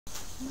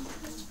Okay,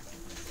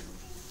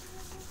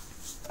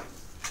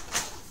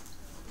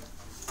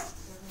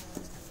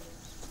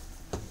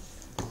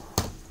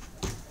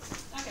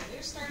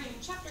 we're starting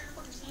chapter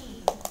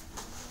 14,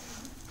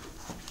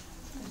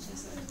 which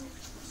is an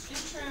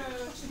intro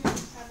to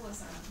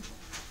metabolism.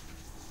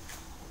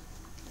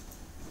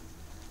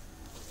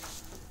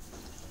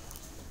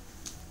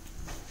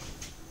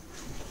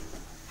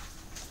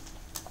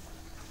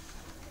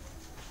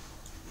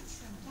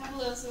 So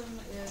metabolism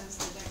is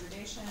the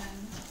degradation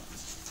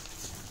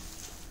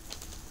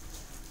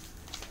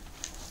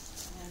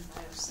and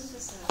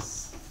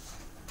biosynthesis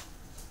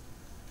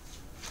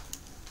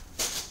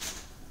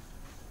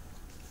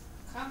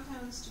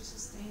compounds to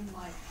sustain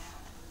life.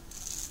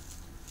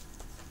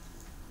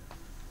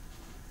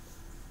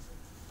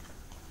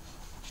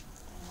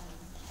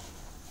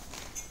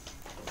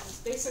 And this is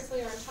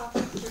basically our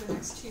topic for the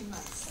next 2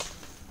 months.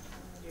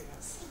 I'm going to do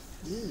this.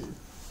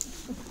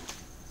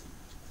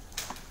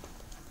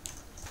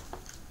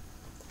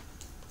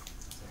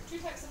 So there are 2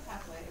 types of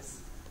pathways.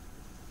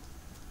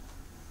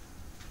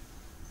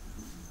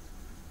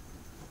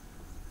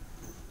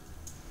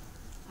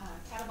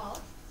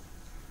 Catabolic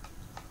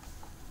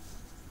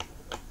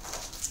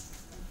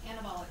and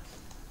anabolic.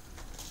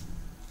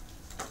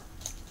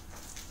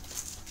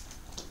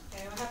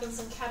 Okay, what happens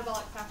in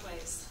catabolic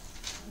pathways?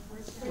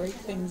 Break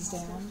things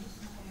down.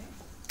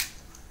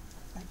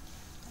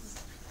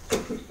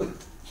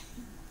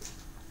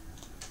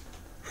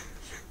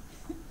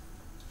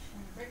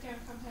 Break down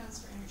compounds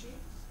for energy.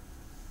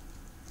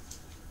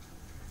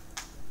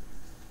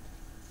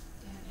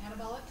 And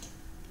anabolic.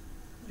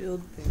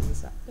 Build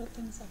things up. Build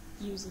things up.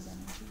 Uses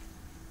energy.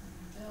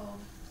 Build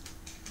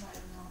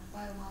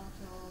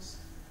biomolecules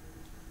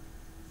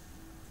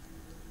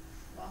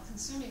while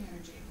consuming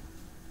energy.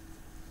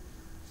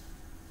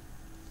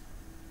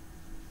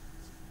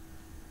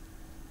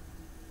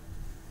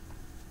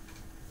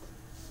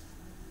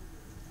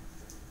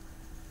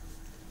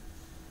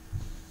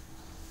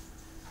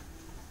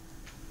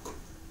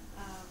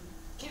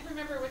 Can't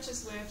remember which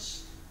is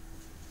which.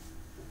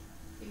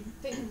 You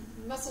think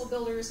muscle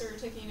builders are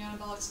taking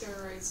anabolic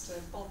steroids to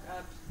bulk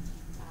up,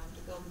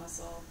 to build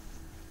muscle.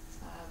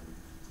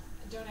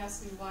 Don't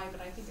ask me why, but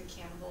I think of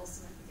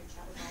cannibals and I think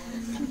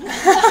of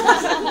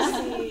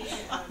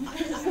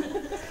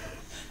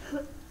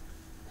catabolic.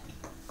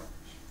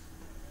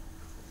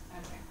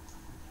 Okay,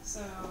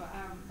 so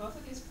both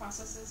of these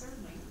processes are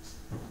linked.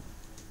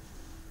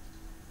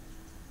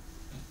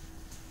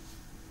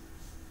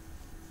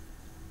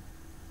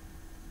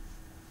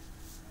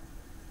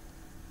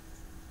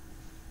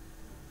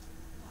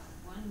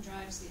 One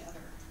drives the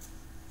other.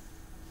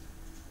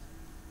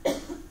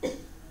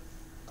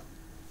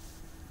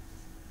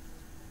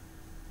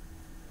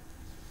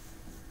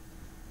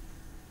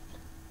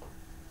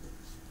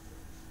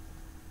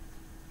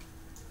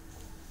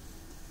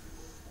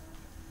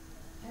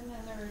 And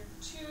then there are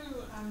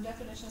 2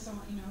 definitions I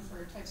want you to know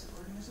for types of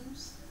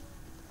organisms.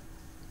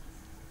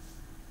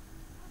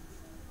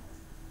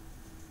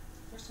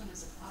 First one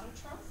is an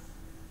autotroph.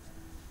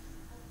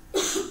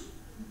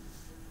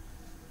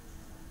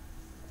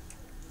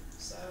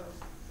 So,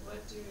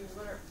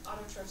 what are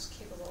autotrophs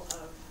capable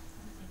of?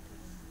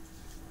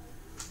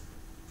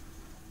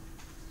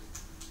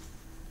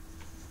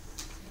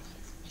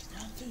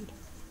 Food.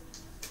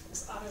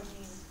 Does auto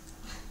mean?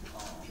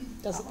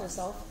 Does it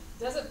themselves?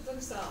 Does it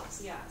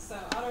themselves? Yeah. So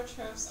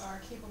autotrophs are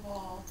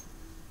capable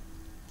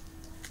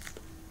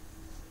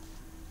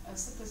of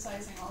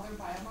synthesizing all their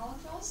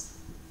biomolecules.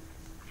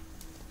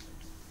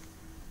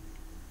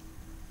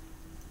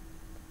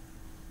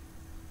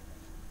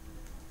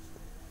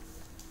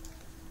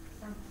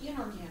 From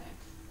inorganic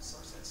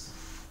sources.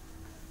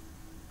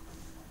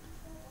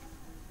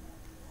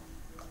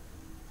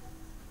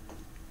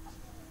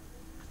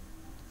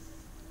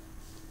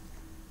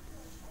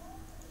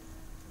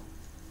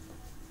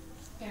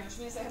 Okay, which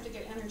means they have to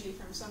get energy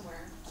from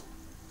somewhere.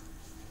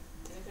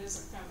 And if it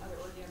isn't from other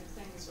organic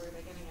things, where are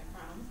they getting it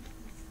from?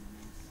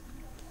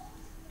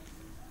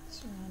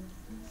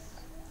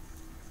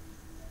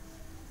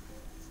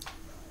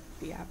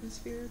 The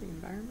atmosphere, the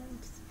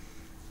environment.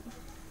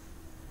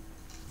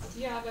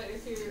 Yeah, but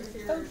if you're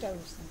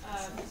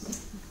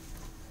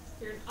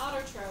you're an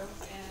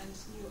autotroph and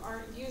you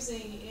aren't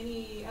using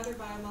any other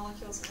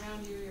biomolecules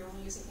around you, you're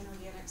only using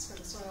inorganics from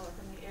the soil or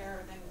from the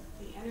air, then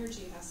the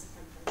energy has to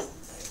come from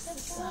someplace. The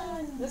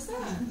sun. The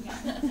sun, yeah.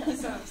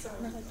 So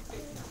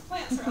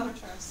plants are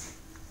autotrophs.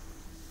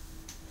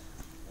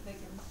 They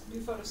can do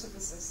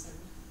photosynthesis and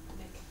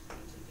make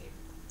ATP.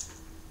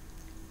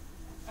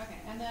 Okay,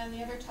 and then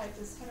the other type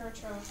is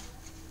heterotroph.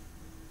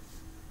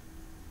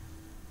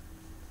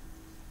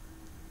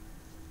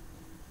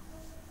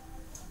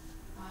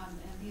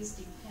 And these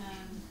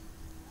depend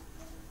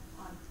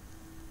on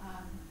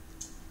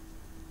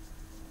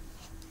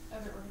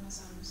other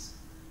organisms.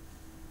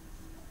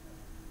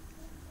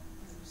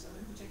 And so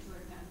in particular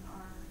then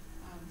are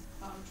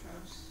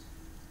autotrophs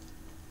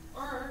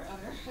or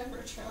other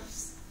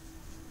heterotrophs.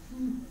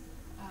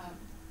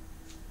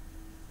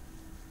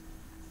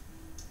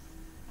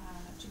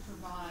 To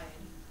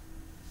provide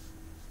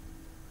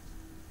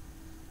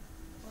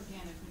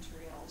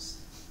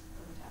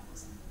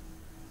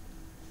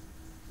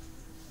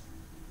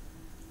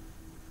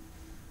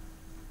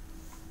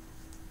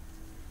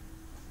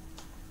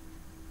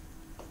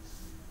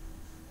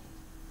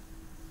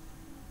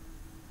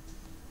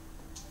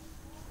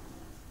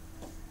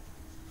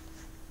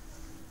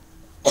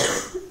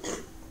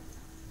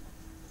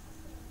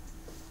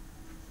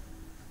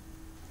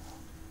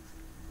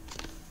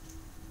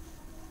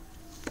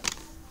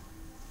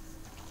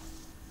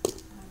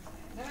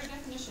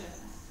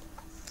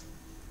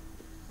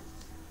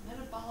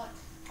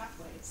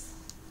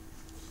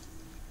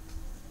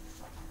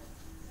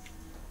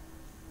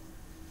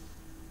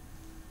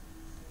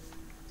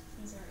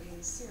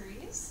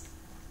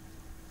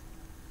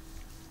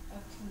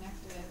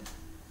connected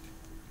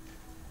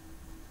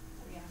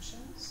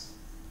reactions.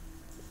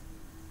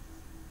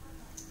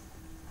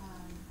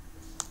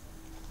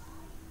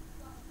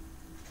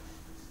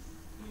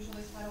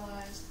 Usually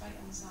catalyzed by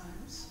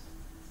enzymes.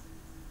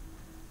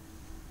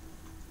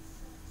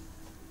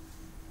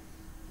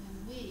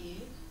 And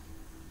lead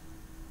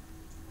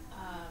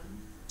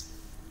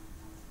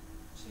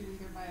to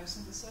either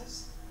biosynthesis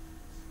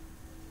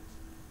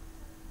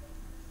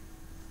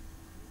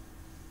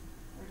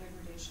or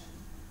degradation.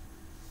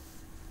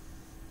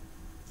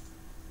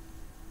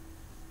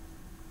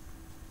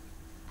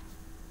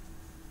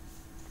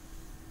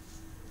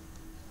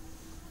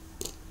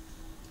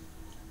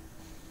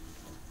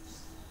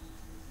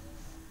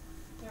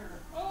 There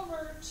are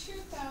over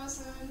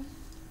 2,000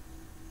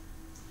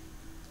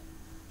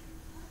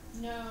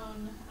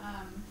 known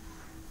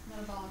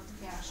metabolic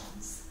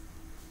reactions.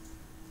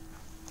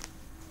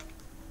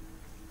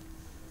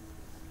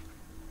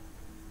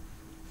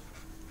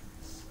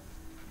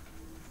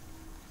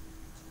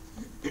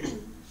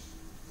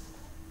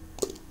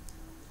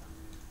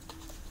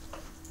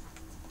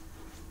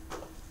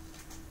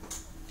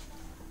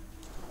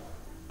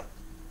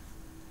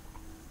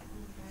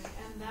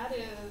 That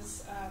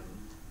is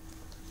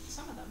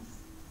some of them.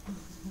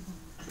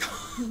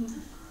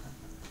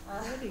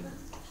 Alrighty.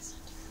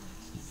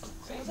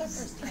 We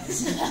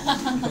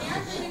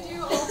aren't going to do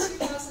all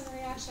 2,000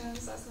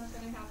 reactions. That's not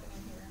going to happen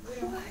in here. We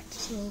don't.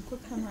 So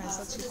quick memorize.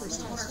 That's your first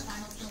what our test.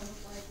 finals going to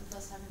look like with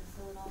us having to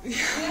fill it all.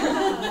 Yeah.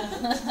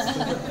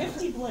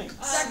 50 blanks.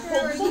 Dr.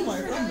 are you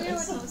familiar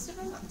with most of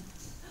them?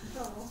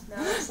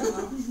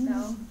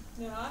 No.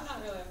 No, I'm not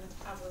really a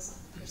metabolism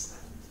person.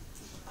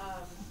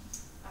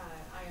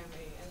 I am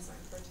a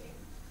enzyme protein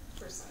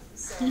person.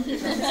 So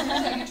if there's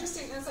something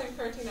interesting enzyme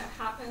protein that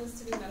happens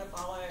to be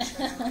metabolic,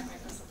 then I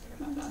might know something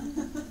about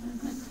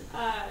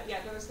that. Yeah,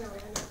 there's no way I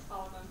know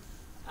all of them.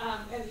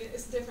 And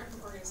it's different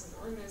from organism to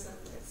organism.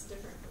 It's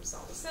different from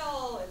cell to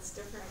cell. It's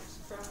different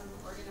from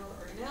organelle to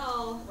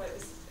organelle. What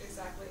is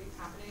exactly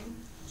happening?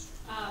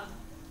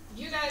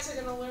 You guys are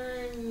going to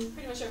learn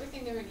pretty much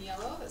everything there in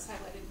yellow, that's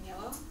highlighted in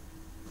yellow.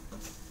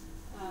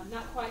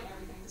 Not quite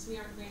everything, because we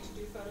aren't going to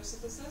do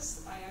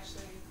photosynthesis. I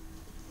actually,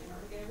 in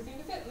order to get everything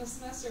to fit in the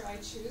semester, I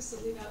choose to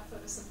leave out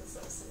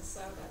photosynthesis. And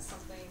so that's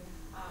something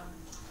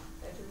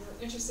that if you're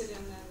really interested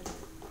in, then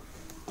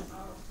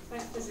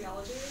plant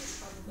physiology is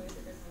probably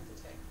the good one to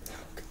take for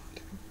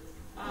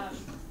that.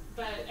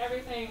 But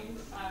everything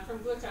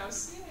from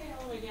glucose,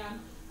 all the way down.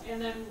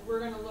 And then we're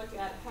going to look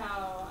at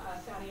how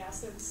fatty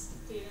acids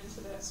feed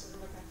into this. We're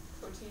going to look at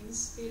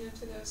proteins feed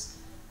into this.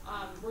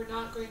 We're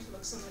not going to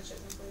look so much at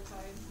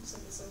nucleotide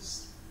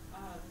synthesis.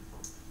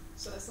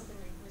 So that's something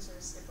we sort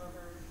of skip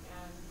over.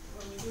 And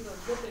when we do the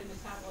lipid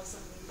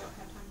metabolism, we don't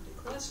have time to do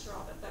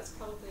cholesterol, but that's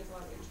probably of a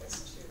lot of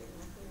interest to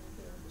anyone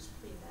who's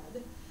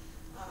pre-med.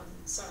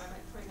 So I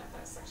might point out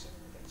that section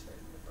when we get to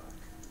it in the book.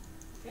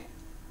 Okay?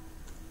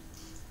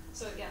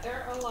 So yeah,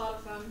 there are a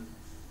lot of them.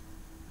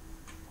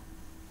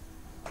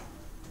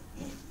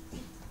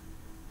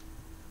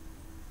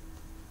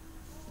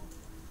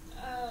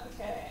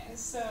 Okay,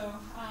 so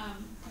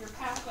your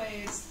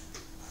pathways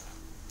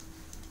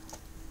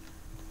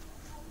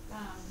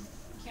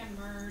can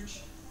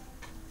merge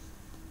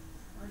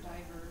or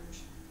diverge.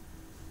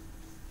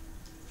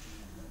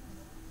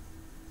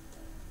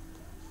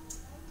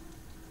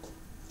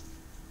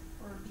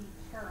 Or be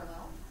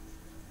parallel.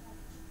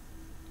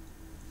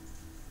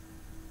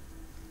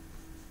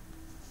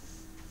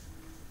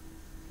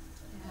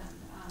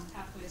 And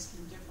pathways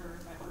can differ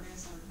by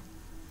organism.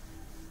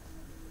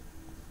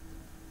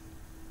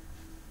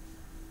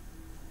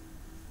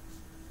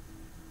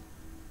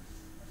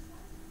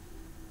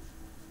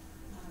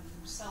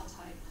 Cell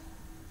type,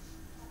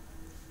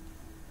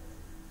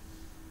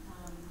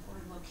 or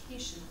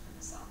location in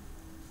the cell.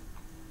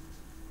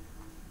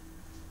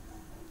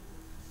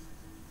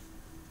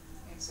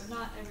 Okay, so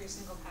not every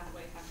single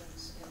pathway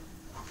happens in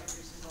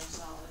every single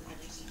cell and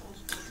every single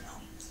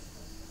organelle.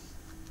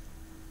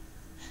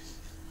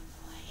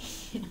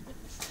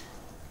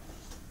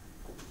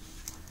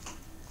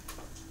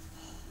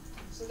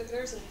 So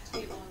there's a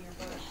table in your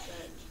book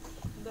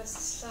that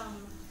lists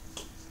some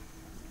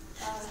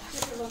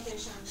different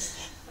locations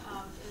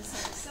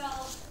inside the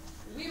cell.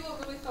 We will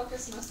really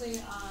focus mostly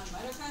on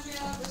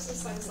mitochondria versus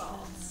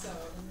cytosol. So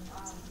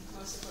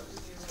most of what we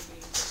do will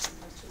be in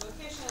those two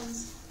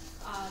locations.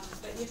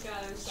 But you've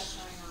got other stuff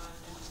going on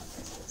in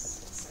different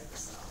places inside the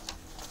cell.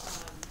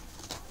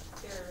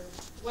 There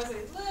was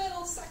a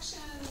little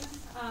section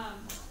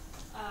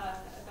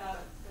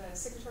about the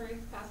secretory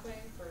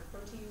pathway for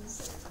proteins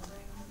that are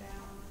membrane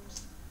bound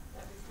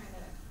that we kind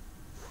of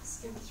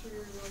skimmed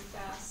through really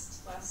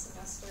fast last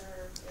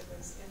semester. It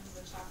was in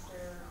the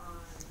chapter on,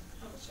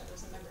 it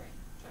was a membrane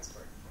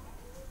transport.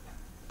 Yeah.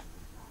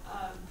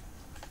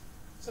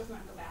 So if you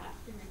want to go back,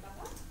 you can read about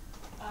that.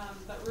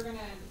 But we're going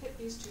to hit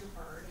these two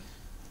hard.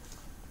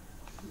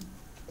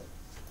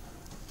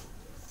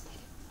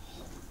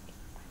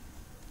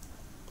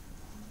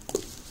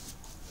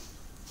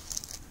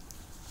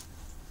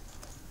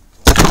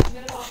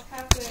 Metabolic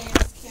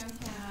pathways can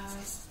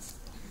have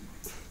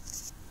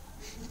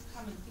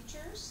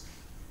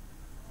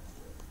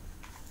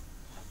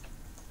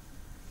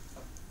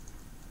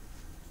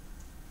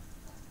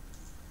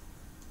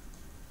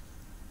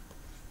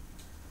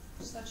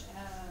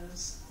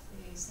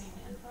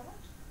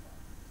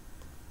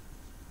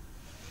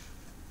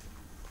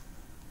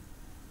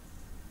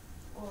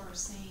or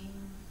same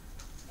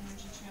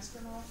energy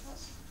transfer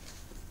molecules?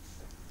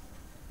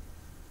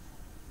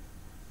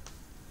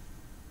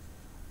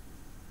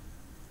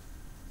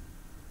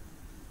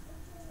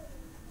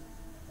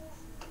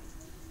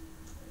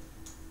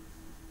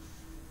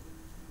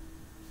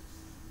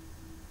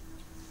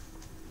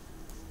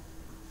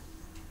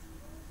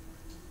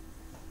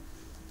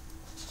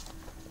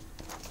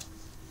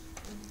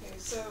 Okay,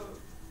 so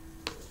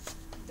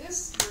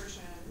this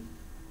version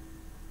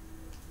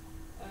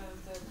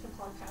of the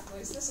Kaplan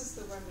pathways, this is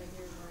the one that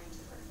you're going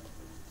to learn.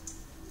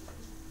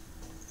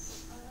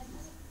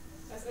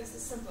 This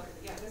is simpler.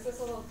 Yeah, this is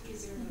a little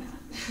easier than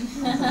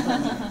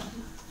that.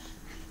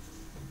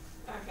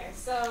 Okay,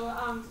 so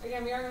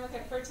again, we are going to look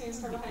at proteins,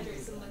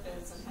 carbohydrates, and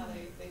lipids and how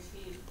they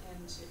feed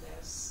into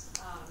this.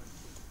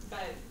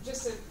 But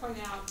just to point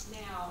out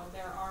now,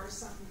 there are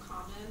some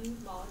common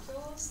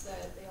molecules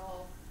that they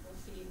all will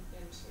feed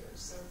into.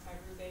 So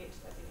pyruvate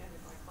at the end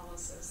of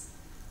glycolysis,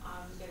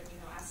 you get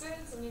amino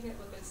acids, and you get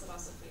lipids that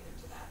also feed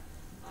into that.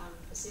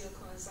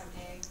 Acetylcoenzyme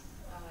A,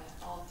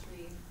 all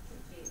three can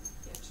feed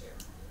into.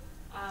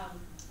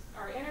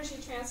 Our energy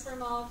transfer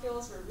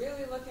molecules, we're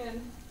really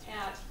looking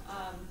at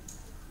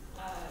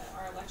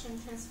our electron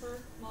transfer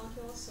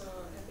molecules, so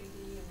FAD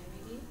and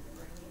MED,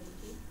 or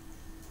MED,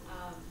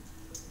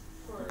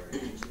 for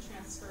energy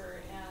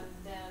transfer, and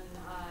then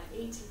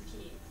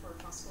ATP for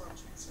phosphoryl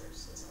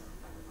transfers is our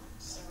other one.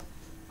 So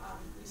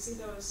we see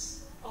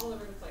those all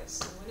over the place.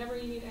 So whenever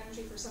you need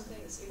energy for something,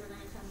 it's either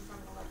going to come from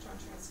an electron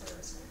transfer or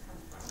it's going to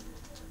come from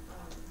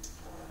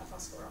a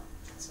phosphoryl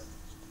transfer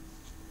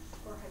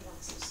or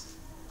hydrolysis.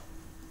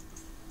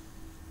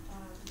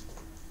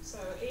 So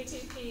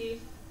ATP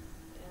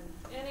and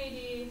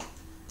NAD,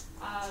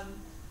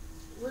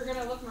 we're going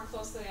to look more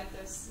closely at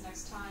this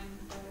next time,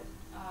 but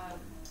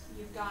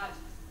you've got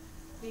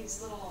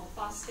these little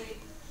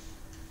phosphate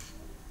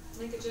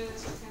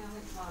linkages, or kind of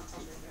like,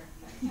 right there.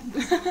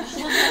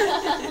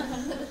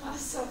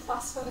 So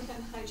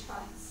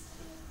phosphoanhydrides.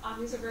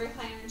 These are very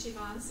high energy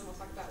bonds, so we'll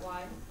talk about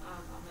why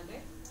on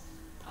Monday.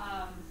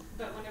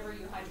 But whenever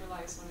you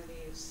hydrolyze one of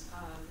these,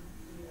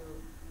 you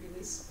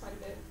release quite a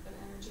bit of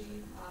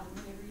energy.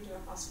 Whenever you do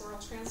a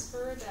phosphoryl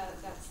transfer, that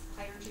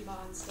high energy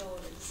bond still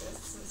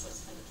exists, and so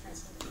it's going to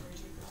transfer the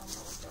energy from one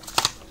molecule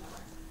to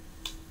another.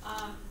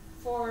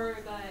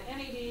 For the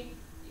NAD,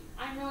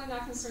 I'm really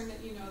not concerned that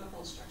you know the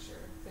whole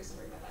structure. Please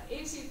don't worry about that.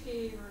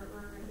 ATP,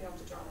 we're going to be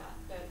able to draw that,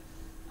 but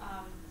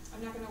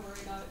I'm not going to worry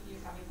about you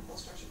having the whole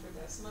structure for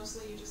this.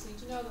 Mostly you just need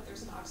to know that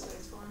there's an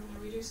oxidized form and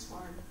a reduced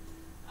form,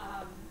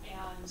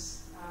 and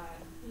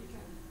you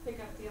can pick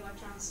up the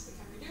electrons to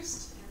become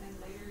reduced, and then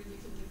later you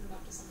can give them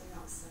up to something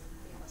else and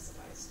be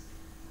oxidized.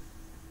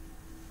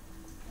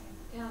 Okay.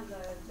 And the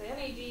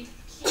NADP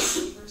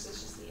versus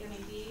just the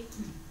NAD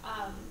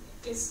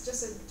is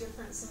just a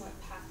different somewhat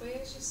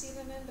pathway as you see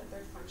them in, but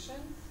their function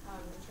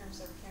in terms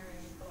of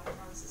carrying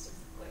electrons is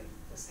typically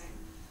the same.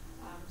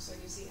 So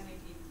you see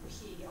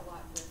NADP a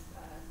lot with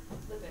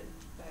lipid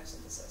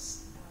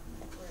biosynthesis,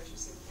 whereas you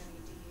see the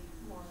NAD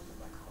more in the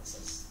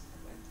glycolysis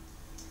pathway.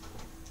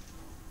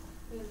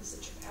 And the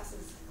citric acid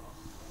cycle.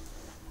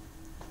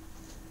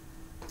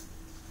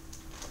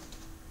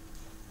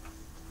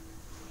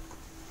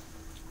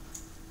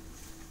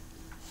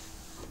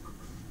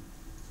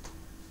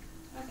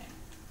 Okay,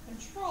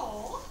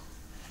 control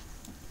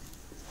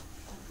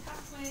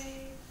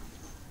pathway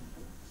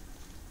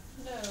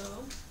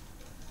flow.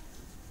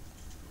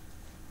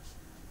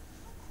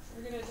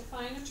 We're going to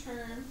define a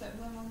term that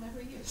we'll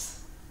never use.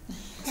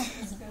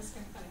 That's kind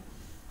of funny.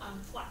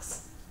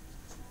 Flux.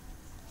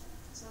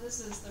 So this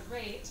is the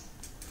rate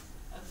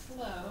of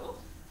flow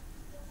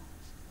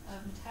of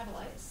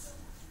metabolites.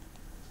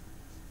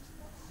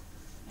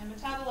 And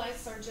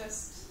metabolites are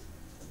just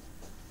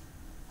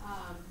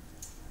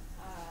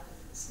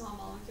small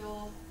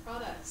molecule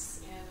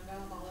products in a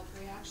metabolic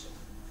reaction.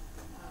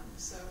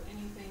 So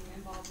anything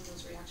involved in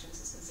those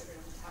reactions is considered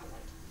a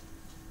metabolite.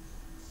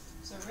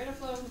 So rate of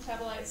flow of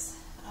metabolites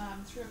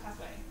through a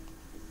pathway.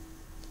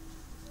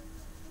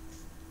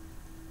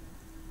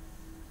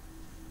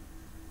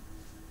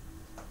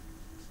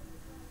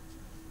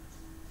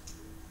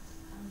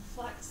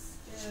 Flux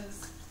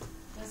is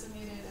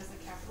designated as a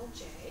capital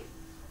J,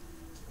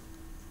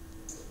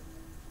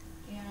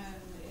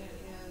 and it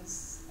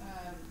is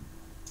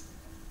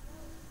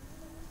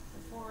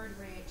the forward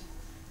rate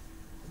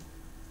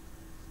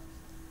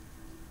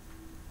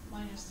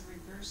minus the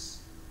reverse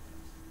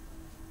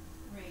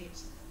rate,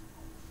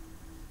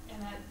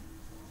 and that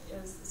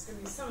is going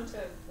to be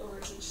summative over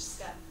each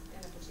step in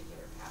a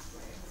particular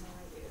pathway. And the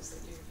idea is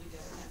that you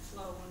get a net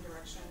flow one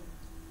direction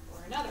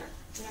or another.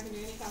 You're not going to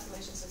do any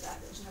calculations with that.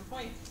 There's no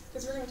point,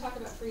 because we're going to talk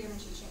about free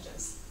energy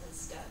changes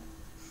instead,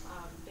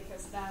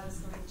 because that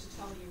is going to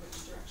tell you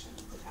which direction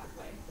the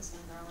pathway is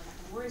going to go. We're not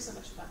going to worry so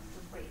much about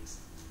the rate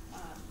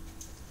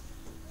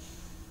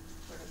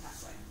for the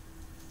pathway.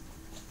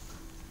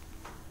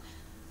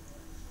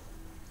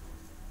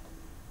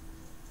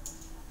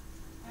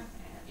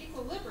 Okay, at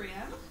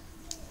equilibrium,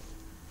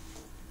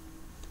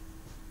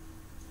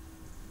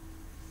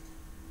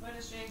 what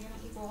is J going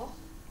to equal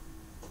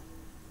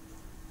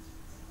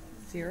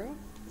 0?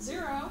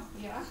 0,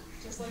 yeah,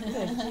 just like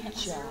the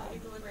G, 0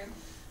 equilibrium.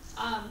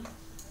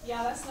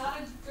 Yeah, that's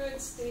not a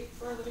good state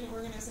for a living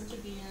organism to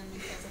be in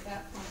because at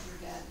that point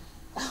you're dead.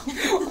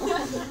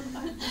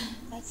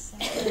 That's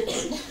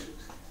sad.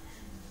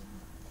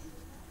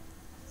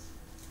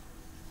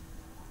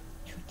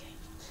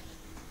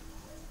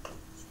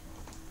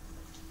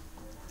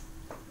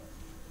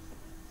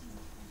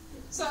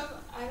 So,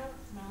 I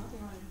don't know if you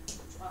want to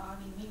draw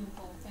any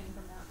meaningful thing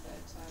from that, but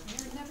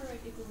you're never at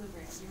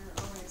equilibrium. You're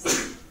always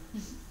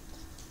in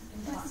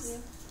flux.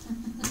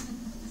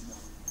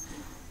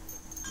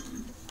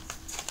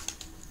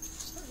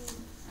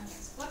 Okay,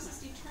 so flux is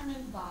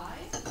determined by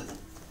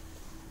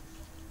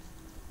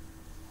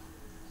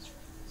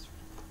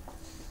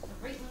the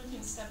rate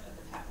limiting step of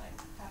the pathway.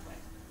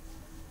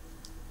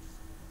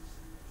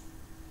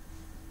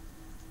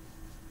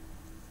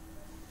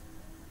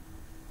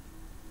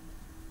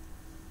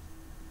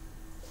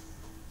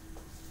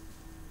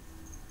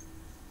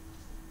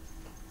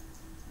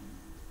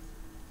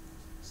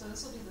 So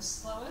this will be the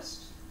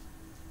slowest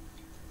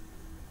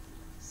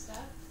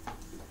step.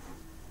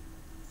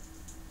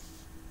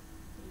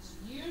 It is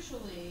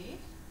usually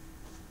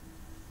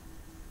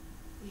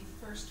the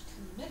first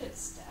committed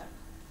step.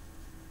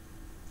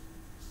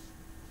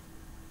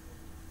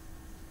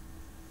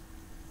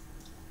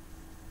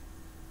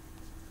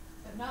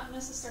 But not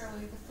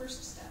necessarily the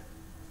first step.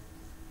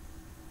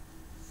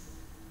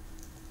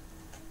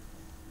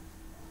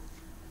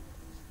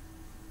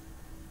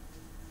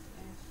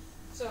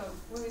 So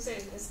when we say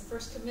it's the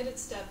first committed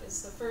step,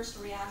 it's the first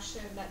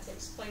reaction that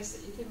takes place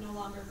that you can no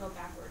longer go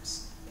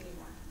backwards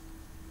anymore.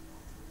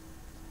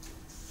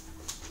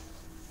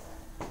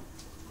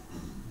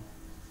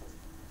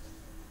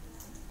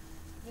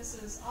 This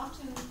is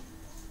often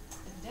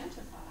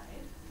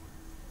identified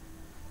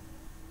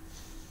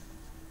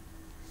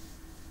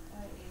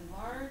by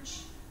a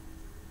large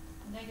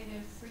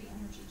negative free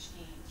energy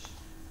change.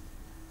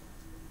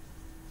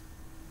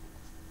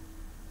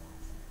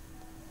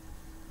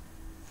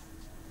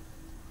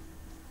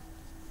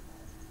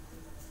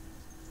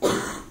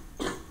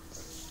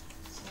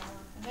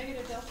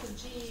 Delta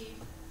G,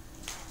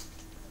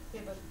 we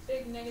have a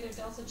big negative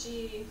delta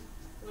G.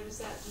 What does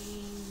that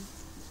mean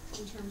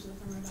in terms of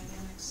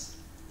thermodynamics?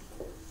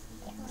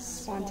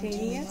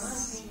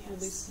 Spontaneous.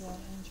 Release a lot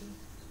of energy.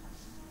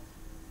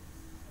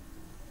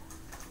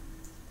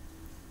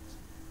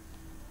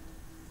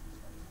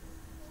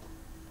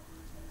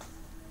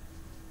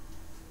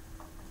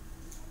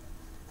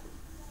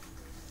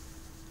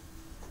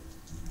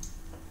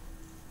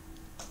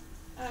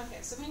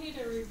 Okay, so we need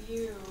to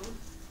review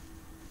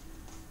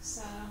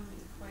some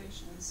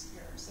equations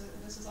here. So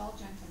this is all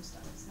Jenkins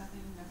stuff. It's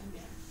nothing new.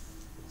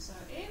 So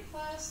A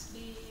plus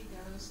B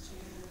goes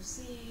to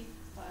C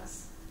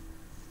plus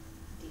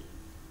D.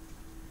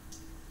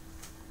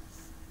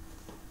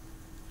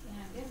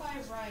 And if I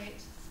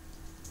write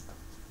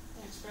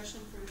an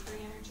expression for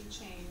free energy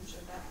change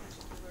of that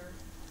particular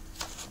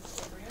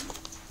equilibrium,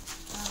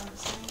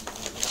 it's going to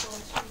be equal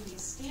to the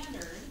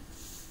standard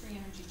free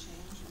energy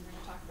change, and we're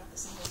going to talk about the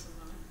symbols in a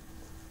moment.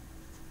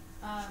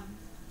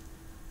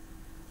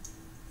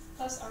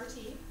 Plus RT,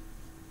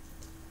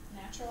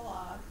 natural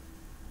log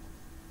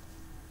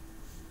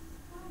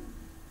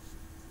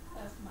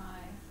of my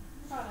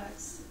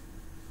products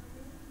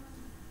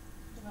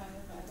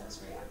divided by those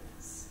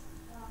reactants.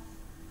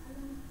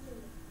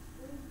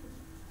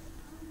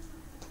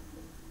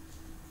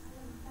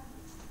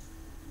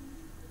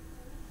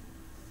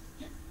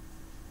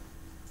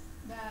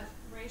 That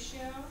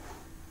ratio,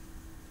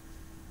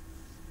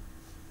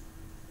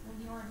 when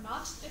you are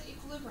not at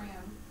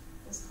equilibrium,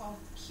 is called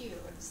Q,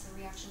 and it's the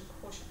reaction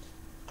quotient.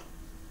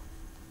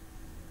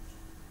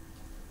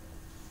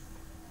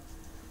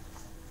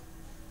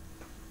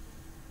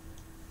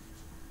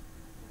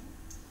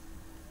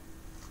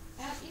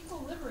 At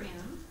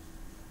equilibrium,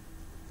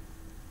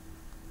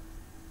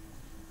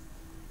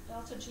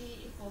 delta G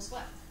equals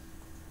what?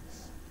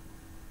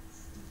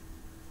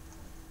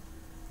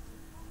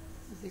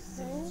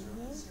 Zero.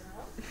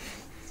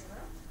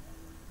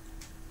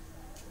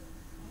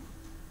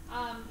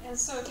 And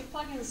so if you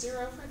plug in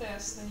 0 for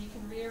this, then you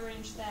can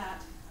rearrange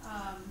that,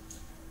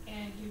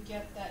 and you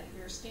get that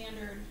your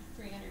standard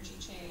free energy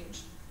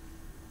change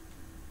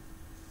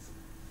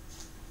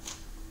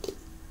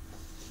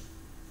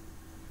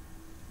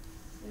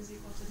is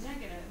equal to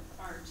negative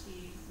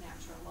RT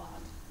natural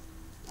log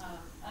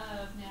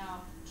of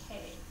now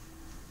K.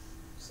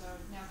 So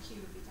now Q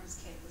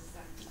becomes K because it's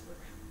at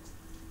equilibrium.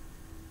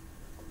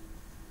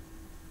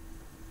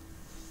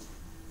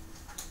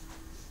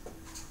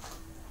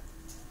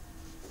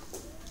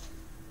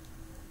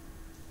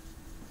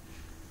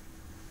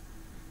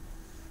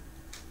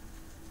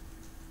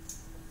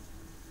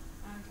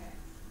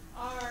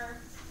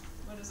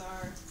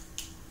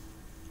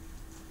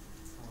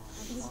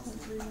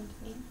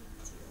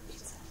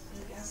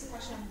 Ask the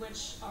question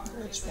which R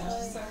Which is it? one?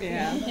 So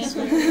Yeah.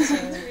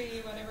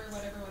 3, whatever,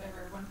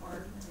 1 4.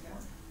 There we go.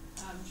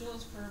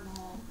 Joules per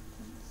mole.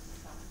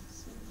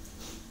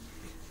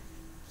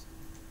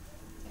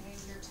 Okay,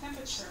 your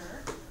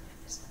temperature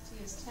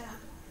is 10.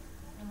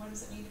 And what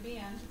does it need to be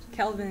in? It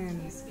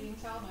Kelvin. needs to be in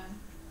Kelvin.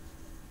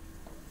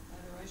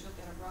 Otherwise you'll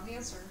get a wrong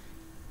answer.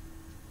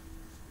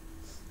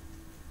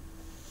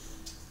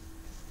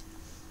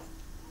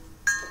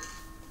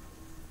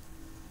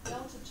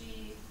 Delta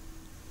G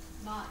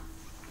naught,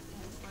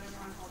 and whatever I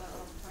want to call that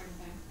little recording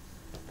thing,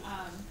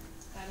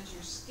 that is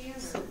your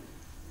standard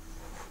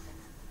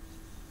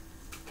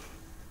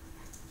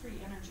free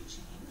energy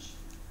change.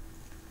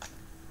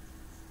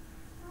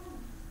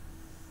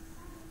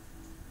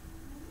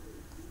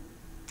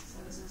 So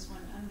this is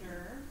when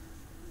under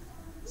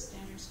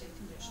standard state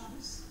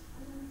conditions.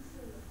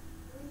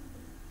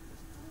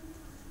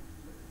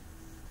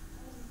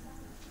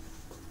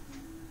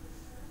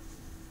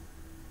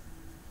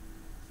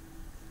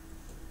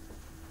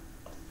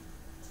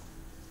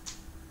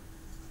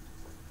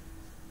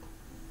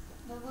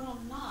 The little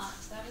knot,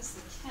 that is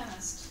the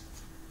chemist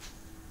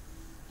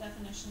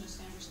definition of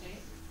standard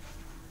state.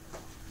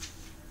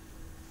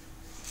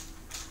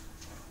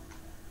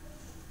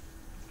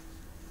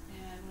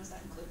 And what does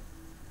that include?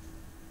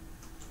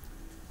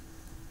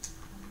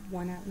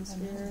 1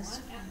 atmosphere. 1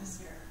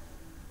 atmosphere.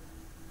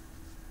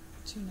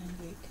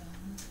 298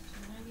 Kelvin.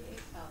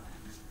 298 Kelvin,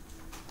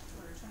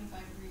 or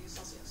 25 degrees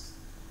Celsius.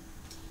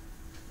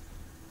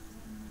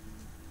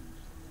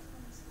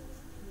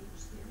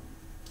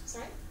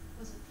 Sorry?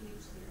 Was it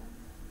pH 0?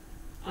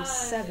 Or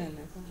 7, I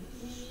think.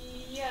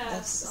 Yes,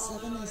 That's-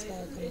 although 7 is it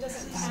biochemistry.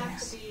 doesn't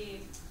have to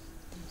be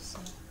So,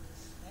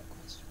 that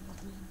question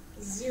would be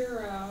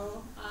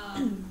 0.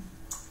 I'm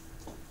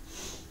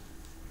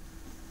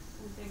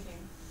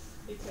thinking,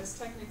 because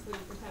technically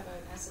you could have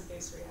an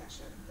acid-base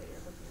reaction that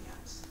you're looking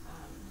at.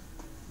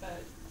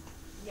 But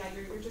yeah,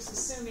 you're just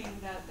assuming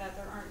that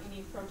there aren't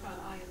any proton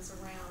ions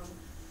around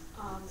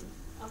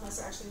unless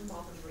they're actually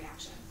involved in the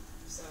reaction.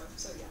 So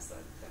yes,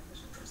 that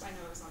definition works. I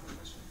know it's not the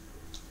question.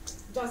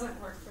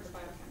 Doesn't work for the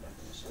biochem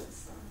definitions,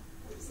 so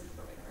I just leave it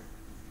away there.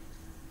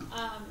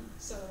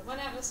 So 1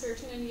 atmosphere,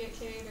 298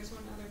 K, there's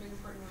one other big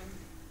important one.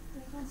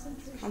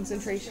 Concentration.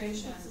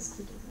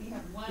 Concentrations. We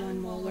have 1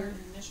 molar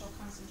initial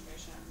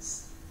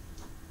concentrations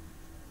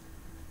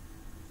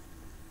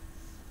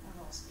of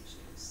all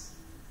species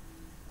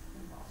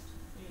involved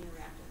in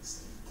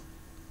reactants and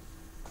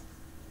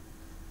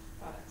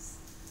products.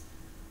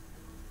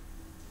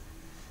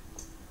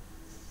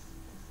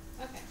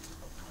 Okay.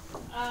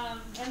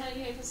 And then,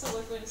 if it's a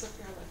liquid, it's a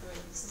pure liquid.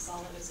 If it's a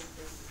solid, it's a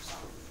pure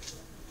solid.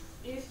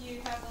 If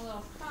you have a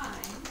little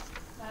prime,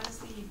 that is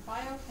the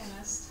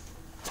biochemist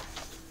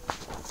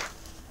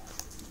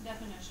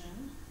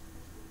definition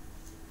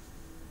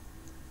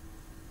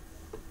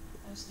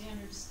of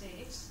standard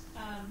state.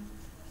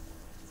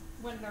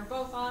 When they're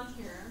both on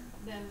here,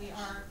 then we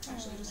are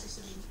actually just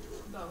assuming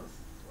both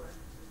work.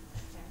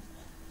 Okay.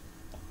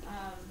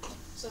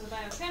 So the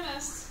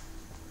biochemist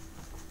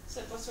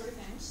said what sort of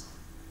things?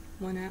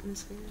 1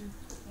 atmosphere.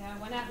 Yeah,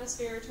 1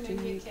 atmosphere,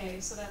 298 K.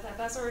 So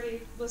that's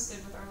already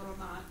listed with our little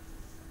knot.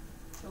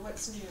 So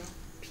what's new?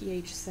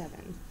 pH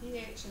 7.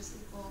 pH is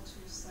equal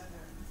to 7.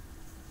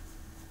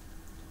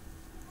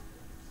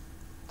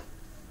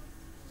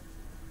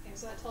 Okay,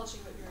 so that tells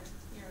you what your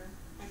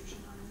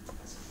hydrogen ion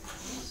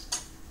concentration is.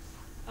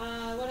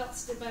 What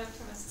else did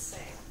biochemists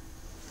say?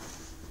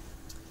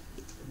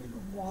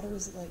 water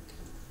was like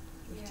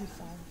Yeah.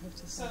 55,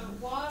 So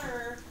 57.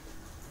 water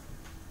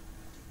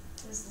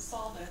is the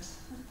solvent,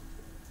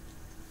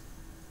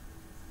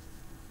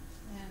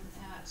 and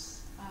at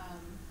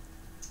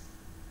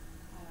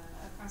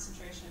a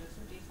concentration of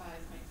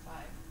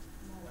 55.5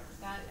 molar.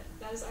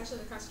 That is actually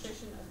the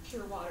concentration of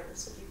pure water,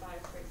 is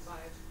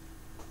 55.5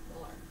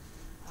 molar.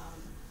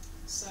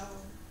 So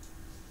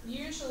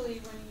usually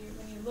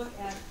when you look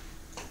at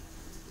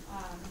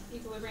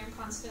equilibrium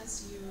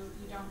constants, you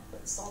don't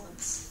put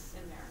solvents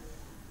in there.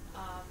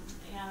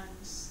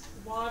 And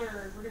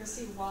water, we're going to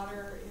see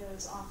water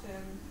is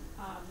often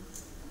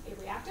a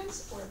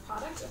reactant or a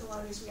product of a lot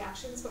of these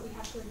reactions, but we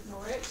have to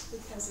ignore it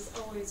because it's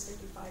always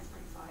 55.5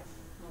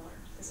 molar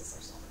because it's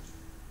our solvent.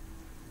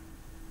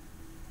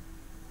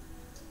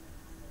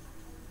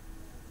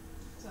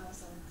 So that's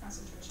the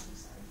concentration,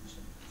 sorry, I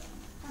should,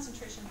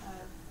 concentration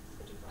of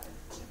 55.5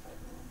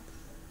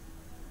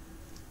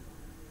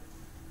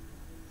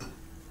 molar.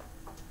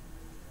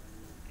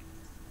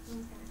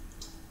 Okay.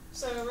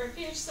 So we're at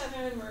pH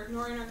 7, we're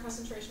ignoring our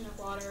concentration of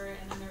water,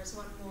 and then there's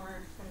one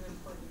more kind of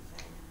important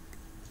thing.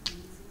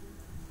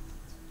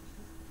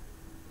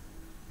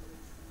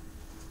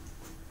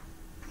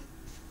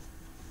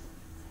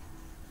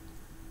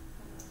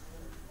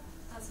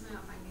 That's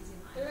about magnesium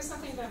ion. There is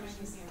something about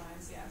magnesium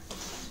ions, yeah.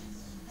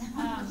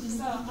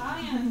 So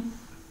ion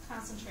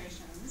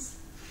concentrations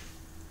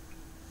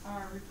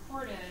are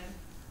reported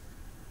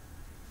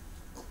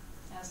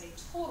as a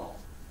total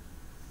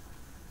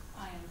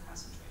ion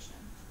concentration.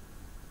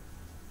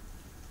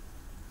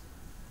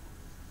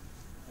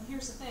 And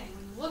here's the thing,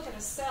 when you look at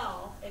a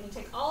cell and you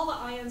take all the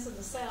ions in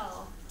the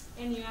cell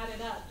and you add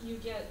it up, you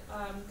get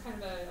kind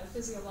of a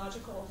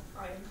physiological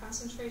ion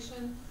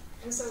concentration.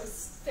 And so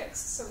it's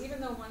fixed. So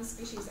even though one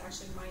species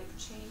actually might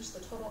change,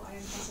 the total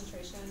ion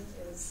concentration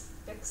is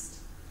fixed.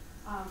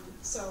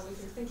 So if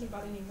you're thinking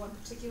about any one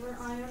particular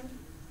ion,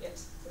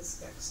 it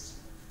is fixed.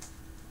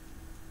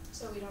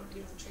 So we don't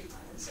treat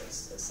ions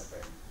as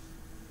separate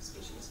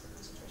species for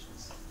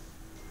concentrations.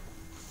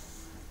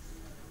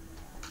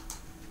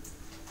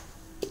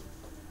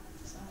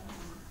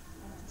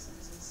 So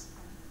this is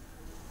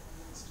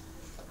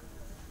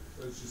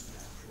So it's just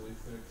naturally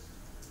fixed.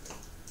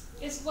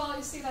 It's, well,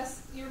 you see,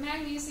 that's your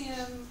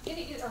magnesium,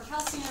 or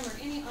calcium, or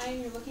any ion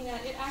you're looking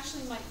at. It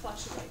actually might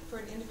fluctuate for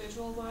an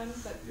individual one,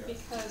 but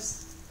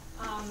because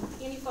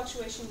any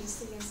fluctuation you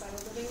see inside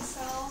a living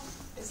cell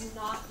is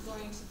not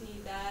going to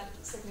be that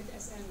significant,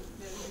 and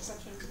the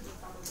exception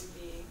would probably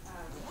be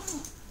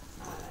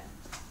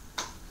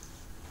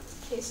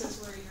cases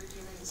where you're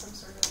doing some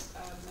sort of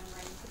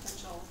membrane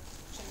potential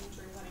change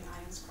or letting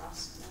ions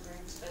cross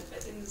membranes.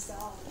 But in the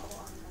cell, the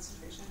total ion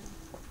concentration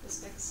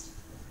is fixed.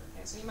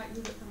 Okay, so you might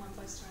move it from one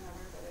place to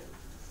another, but it.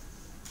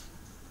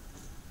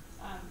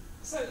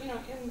 So in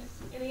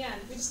the end,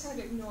 we just kind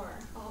of ignore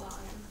all the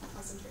ion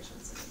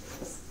concentrations in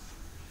these.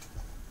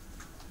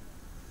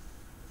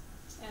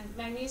 And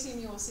magnesium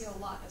you will see a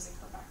lot as a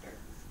cofactor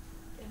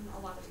in a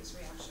lot of these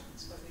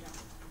reactions, but we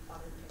don't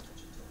bother to pay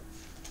attention to it.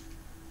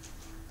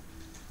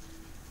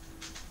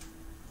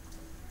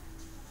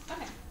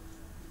 Okay.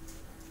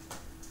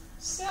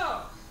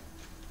 So,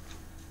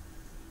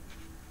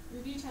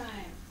 review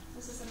time.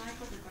 This is an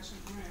eye-poker question.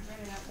 I'm going to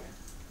write it out here.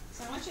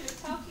 So I want you to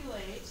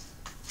calculate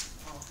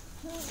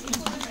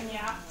equilibrium.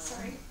 Yeah,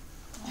 sorry.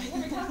 You have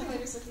your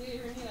calculators with you.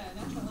 You're going to need a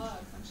natural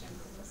log function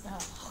for this.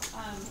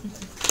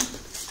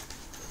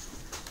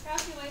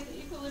 Calculate the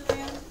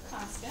equilibrium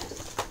constant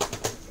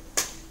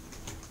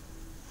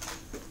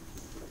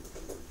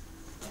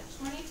at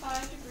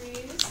 25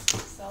 degrees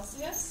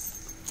Celsius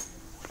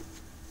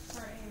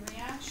for a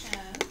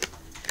reaction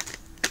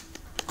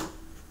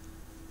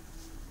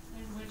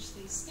in which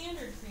the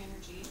standard free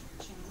energy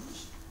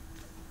change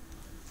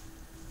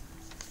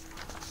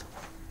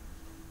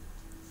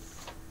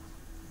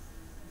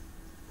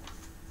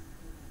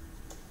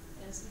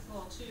is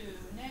equal to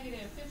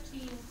negative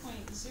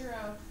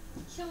 15.0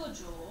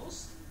 kilojoules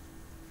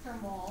per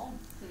mole.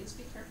 Please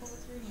be careful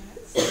with your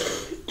units.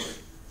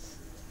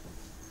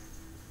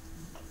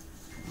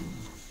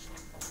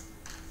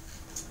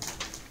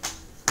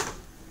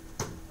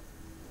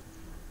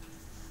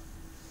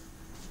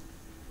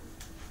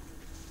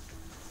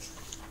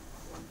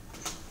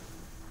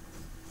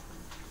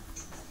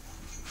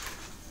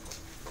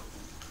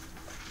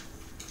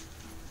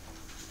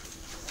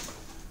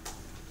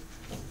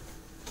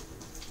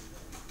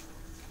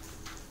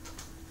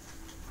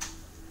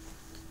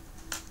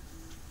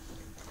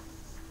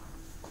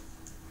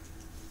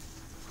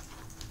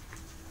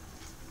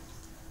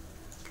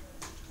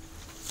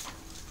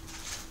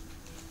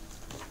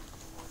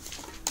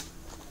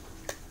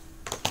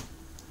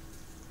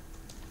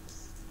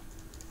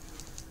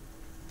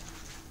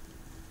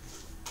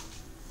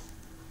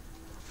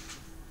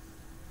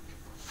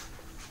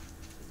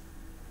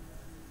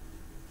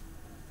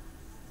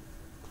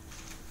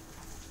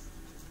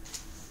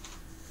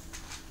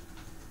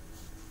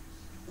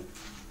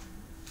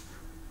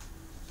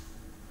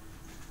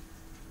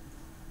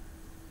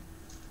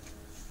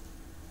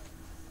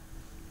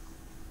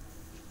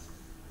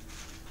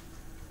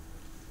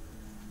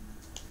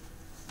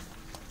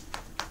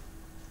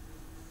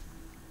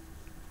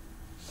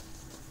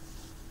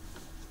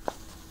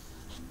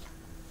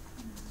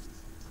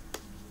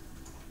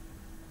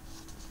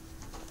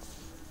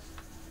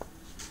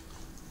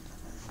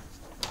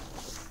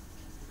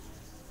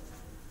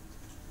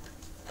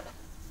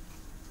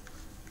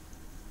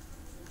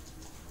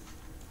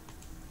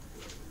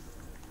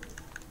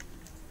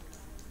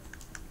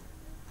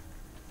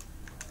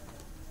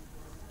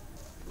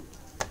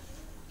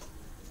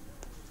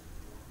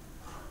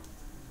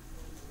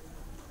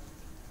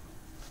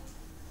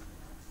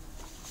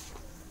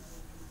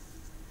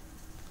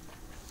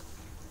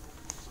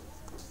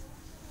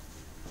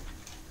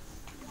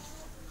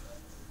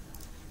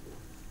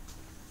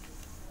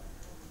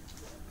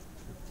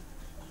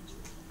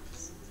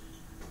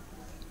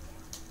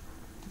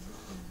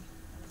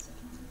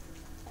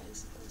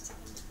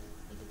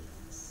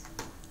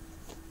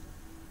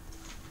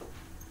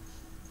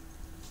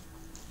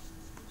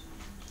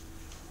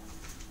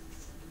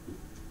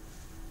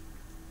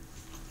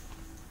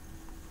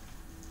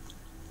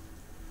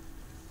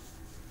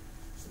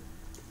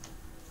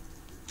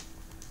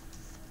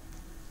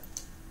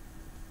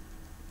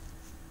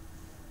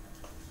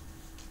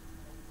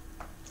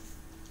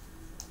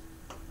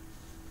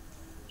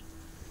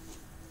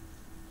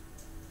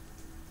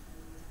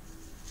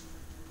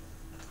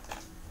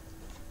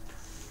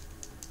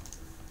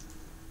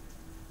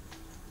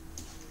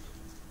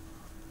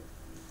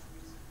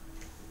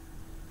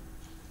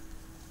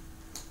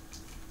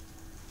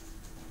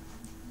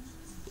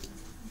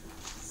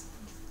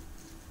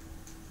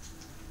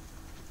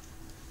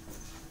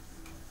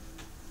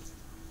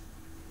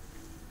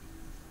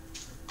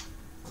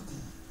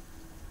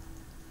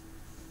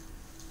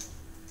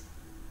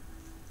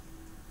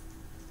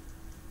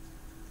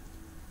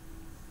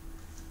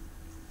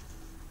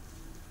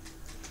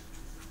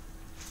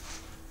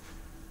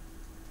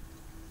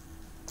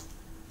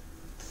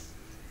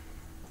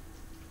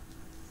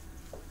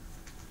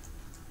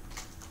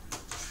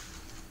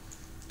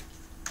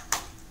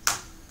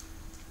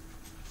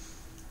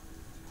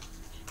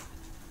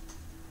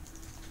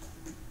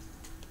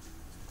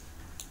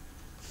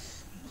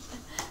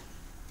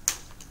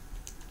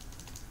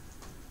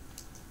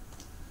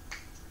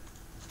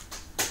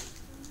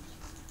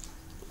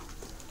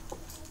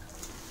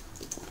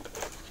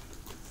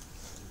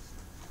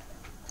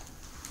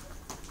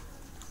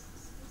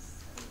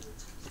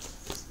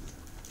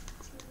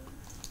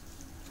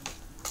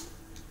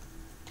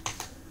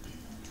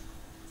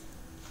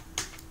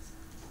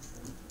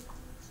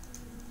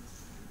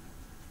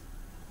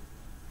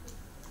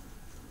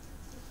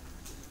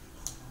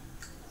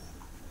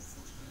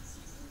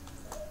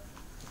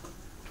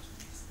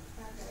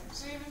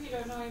 So even if you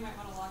don't know, you might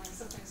want to log in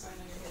something so I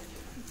know you're here.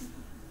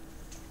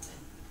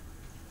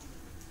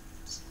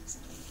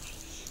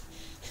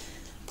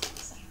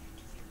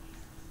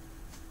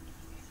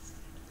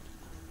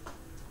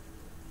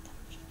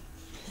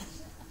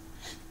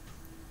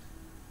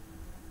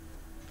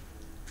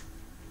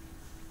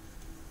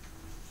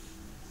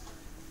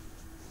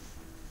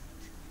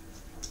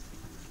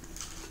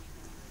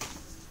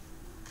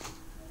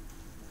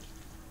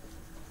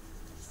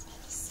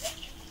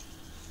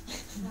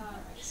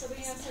 Alright, so the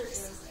answer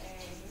is A.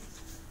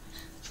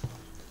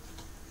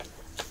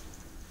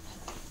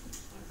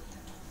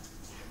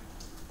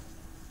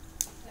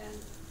 And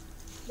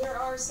there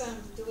are some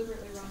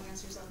deliberately wrong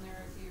answers on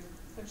there if you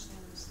push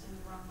things in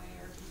the wrong way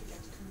or if you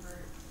forget to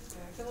convert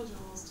the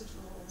kilojoules to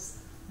joules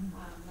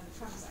when it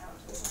comes out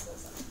as one of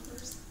those other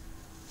numbers.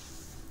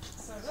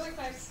 So really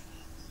quick,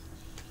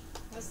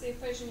 what's the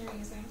equation you're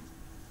using?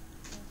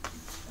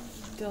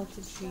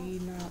 Delta G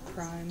not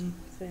prime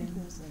thing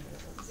Is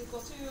equal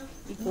to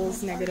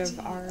equals negative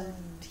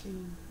RT.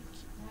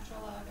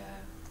 natural log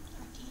of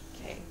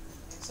K.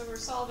 So we're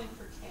solving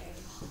for K.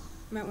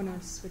 Might want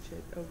to switch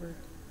it over.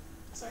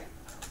 Sorry?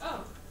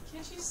 Oh,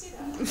 can't you see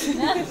that?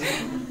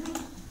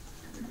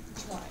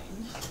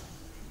 Trying.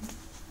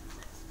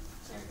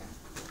 There we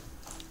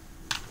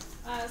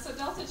go. So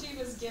delta G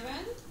was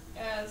given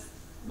as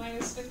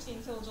minus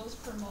 15 kilojoules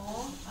per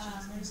mole.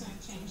 We're just going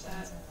to change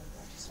that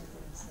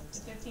to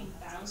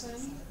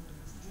 15,000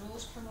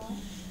 joules per mole.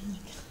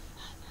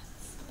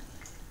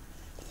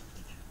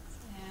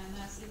 And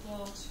that's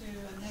equal to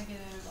a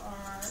negative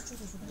R, which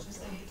is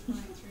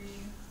 8.314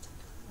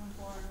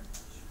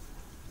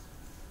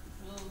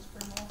 joules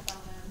per mole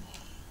Kelvin,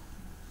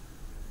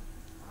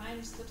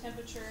 times the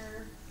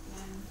temperature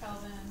in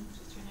Kelvin,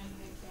 which is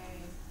 398 K,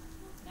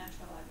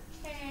 natural log of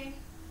K.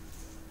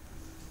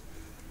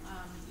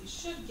 You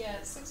should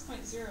get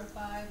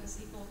 6.05 is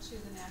equal to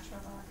the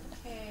natural log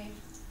of K.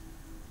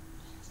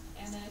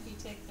 And then if you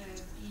take the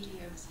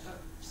E of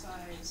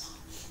size,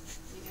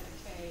 you get a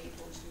K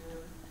equal to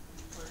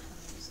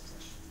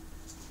 426-ish.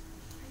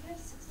 I got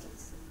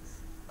 66.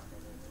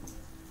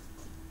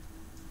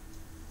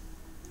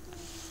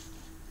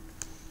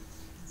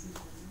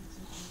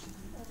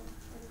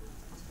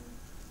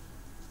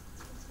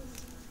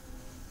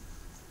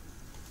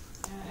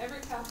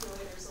 Every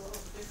calculator is a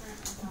little different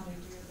in how they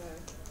do the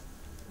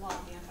log,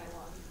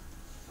 anti-log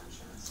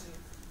function. So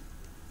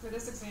for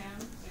this exam,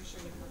 make sure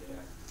you know how to do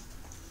it.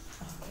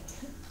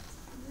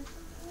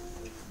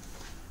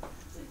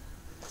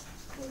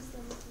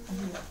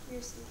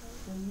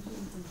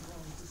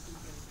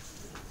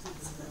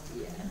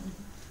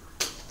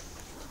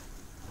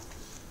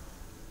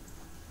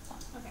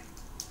 Okay.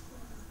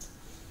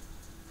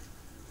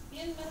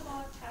 In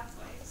metabolic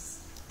pathways,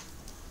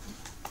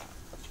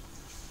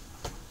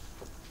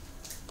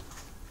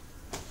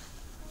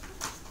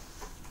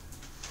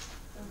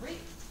 the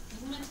rate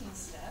limiting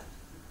step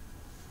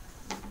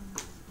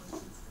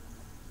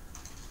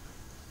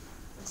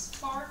is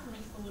far from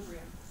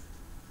equilibrium.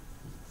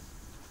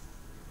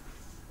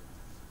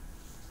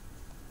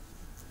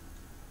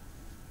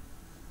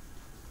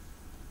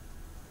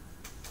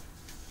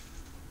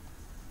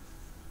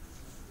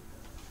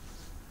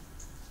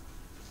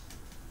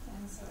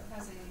 And so it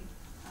has a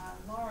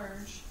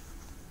large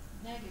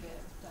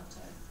negative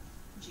delta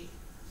G.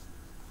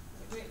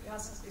 It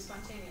also has to be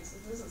spontaneous.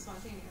 If it isn't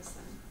spontaneous,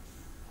 then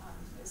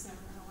it's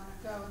never going to want to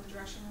go in the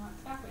direction we want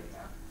the pathway to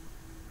go.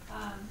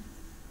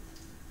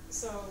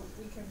 So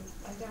we can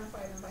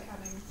identify them by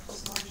having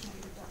this large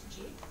negative delta G.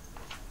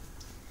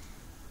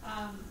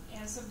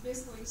 And so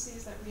basically what you see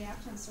is that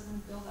reactants are going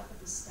to build up at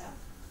this step.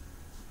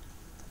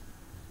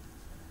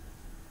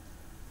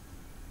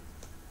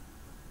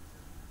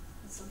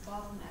 It's a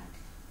bottleneck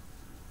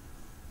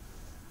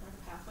for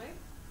the pathway.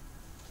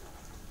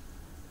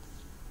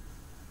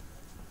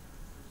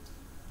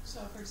 So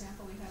for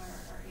example, we had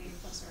our A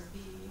plus our B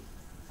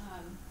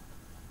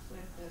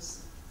with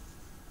this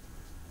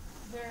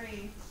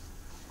very,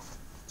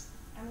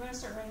 I'm going to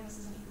start writing this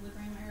as an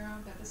equilibrium arrow,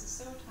 but this is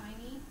so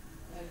tiny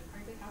that it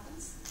hardly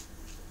happens.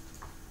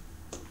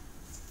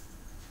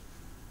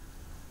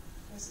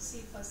 There's a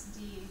C plus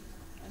D.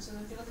 And so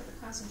if you look at the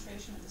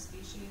concentration of the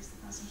species,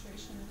 the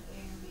concentration of A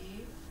and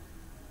B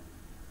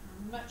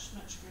are much,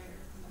 much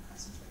greater than the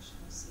concentration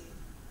of C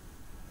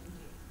and D.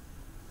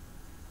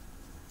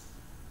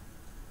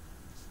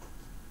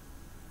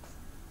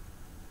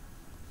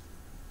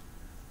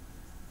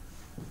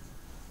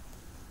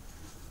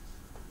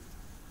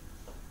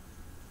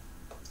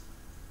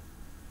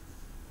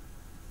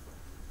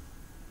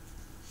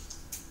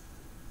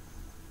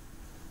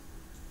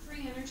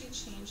 Free energy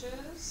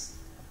changes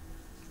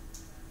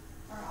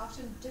are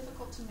often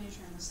difficult to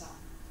measure in the cell.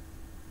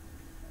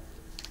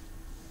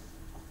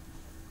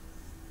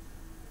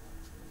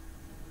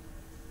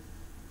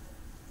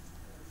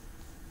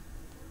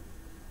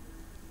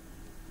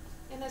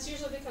 And that's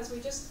usually because we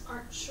just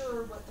aren't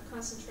sure what the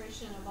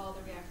concentration of all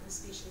the reactive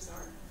species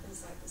are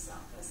inside the cell.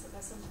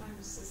 That sometimes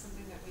is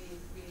something that we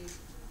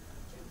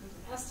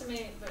can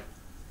estimate, but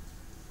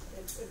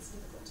it's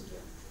difficult to do.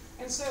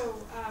 And so,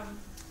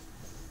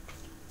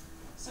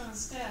 so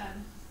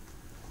instead,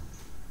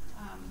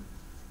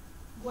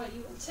 what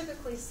you will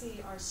typically see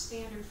are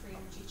standard free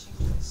energy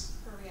changes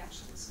for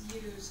reactions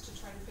used to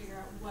try to figure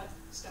out what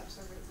steps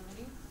are rate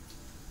limiting.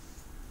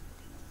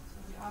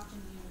 So we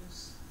often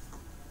use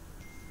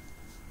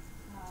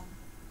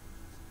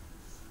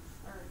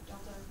or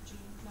delta G,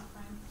 not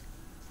prime,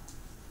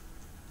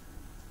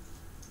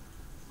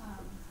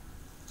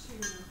 to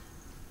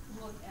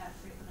look at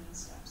rate limiting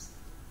steps.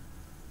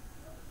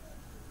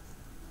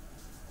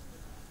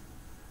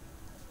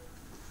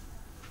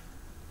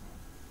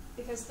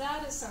 Because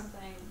that is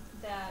something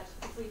that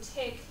if we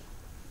take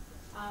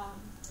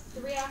the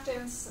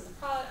reactants and the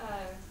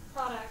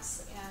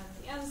products and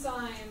the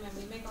enzyme and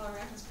we make all our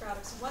reactants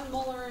products 1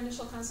 molar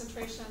initial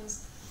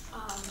concentrations,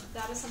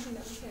 that is something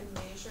that we can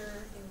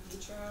measure in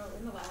vitro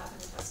in the lab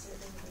and test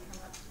it, and we can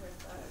come up with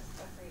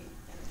a free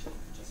energy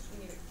change.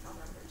 We need a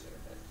calorimeter too,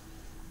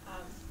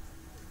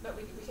 but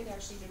we can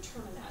actually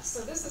determine that.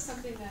 So this is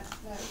something that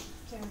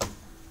can,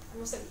 I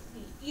won't say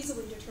be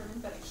easily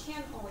determined, but it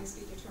can always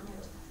be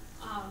determined.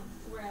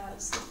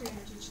 Whereas the free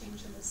energy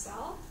change in the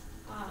cell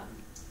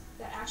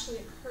that actually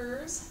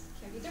occurs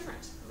can be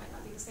different. It might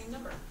not be the same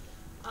number.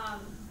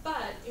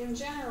 But in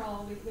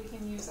general, we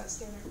can use that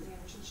standard free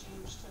energy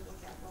change to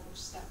look at which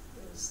step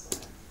is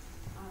the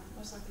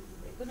most likely to be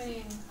rate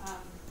limiting,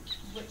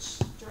 which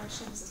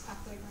direction is this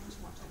pathway going to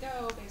want to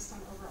go based on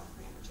overall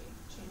free energy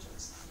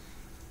changes.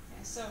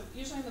 Okay, so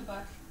usually in the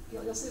book,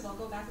 you'll see they'll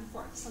go back and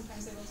forth.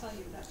 Sometimes they will tell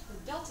you that the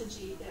delta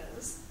G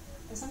is,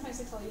 and sometimes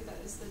they tell you that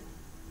is the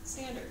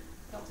standard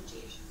delta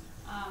G.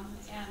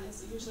 And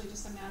it's usually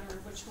just a matter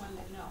of which one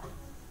they know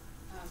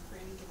for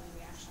any given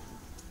reaction.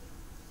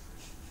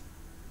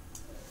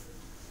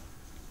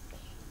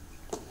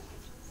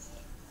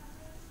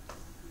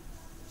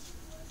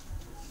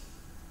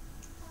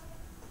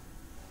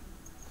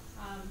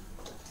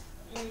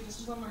 Maybe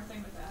just one more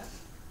thing with that,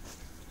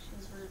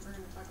 because we're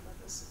going to talk about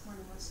this more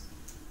than once.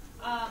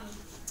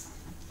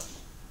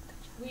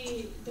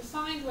 We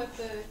defined what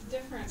the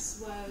difference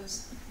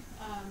was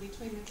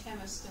between the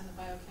chemist and the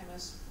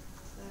biochemist,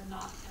 the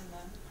not and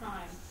the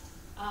prime.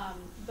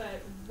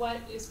 But what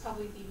is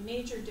probably the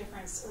major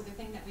difference, or the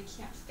thing that we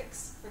can't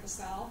fix for the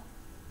cell,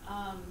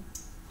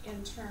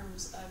 in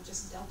terms of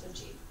just delta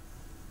G?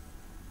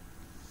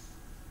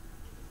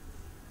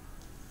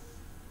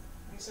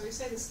 Okay, so we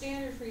say the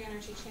standard free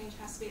energy change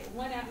has to be at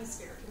 1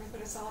 atmosphere. Can we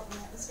put a cell at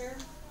 1 atmosphere?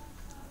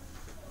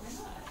 Why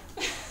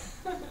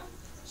not?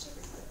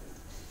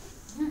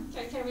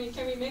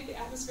 Can we make the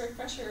atmospheric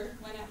pressure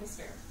 1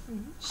 atmosphere?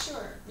 Mm-hmm.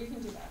 Sure, we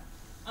can do that.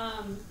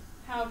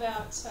 How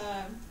about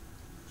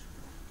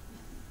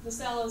the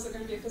cells are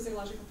going to be a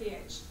physiological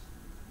pH?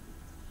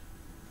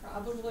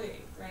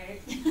 Probably,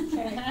 right?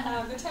 Okay.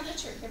 The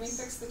temperature, can we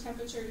fix the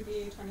temperature to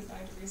be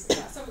 25 degrees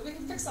Celsius? So we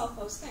can fix all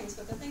those things,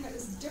 but the thing that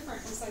is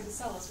different inside the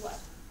cell is what?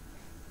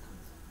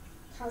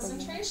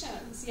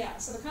 Concentrations, yeah.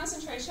 So the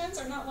concentrations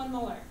are not 1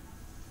 molar.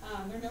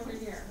 They're nowhere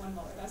near 1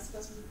 molar. That's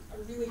a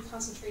really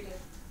concentrated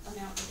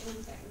amount of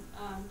anything.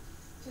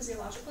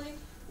 Physiologically,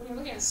 when you're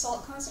looking at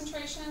salt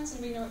concentrations,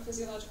 anybody know what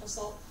physiological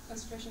salt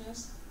concentration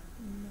is?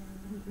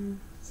 Mm-hmm.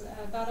 So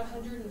about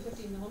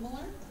 150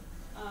 millimolar.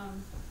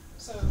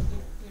 So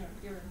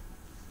you're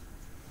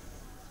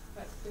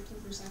about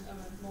 15% of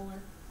a molar,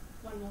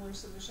 1 molar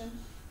solution,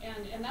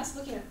 and that's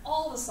looking at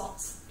all the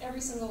salts, every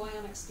single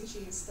ionic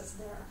species that's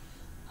there.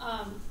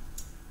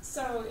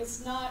 So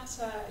it's not,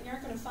 you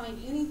aren't going to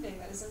find anything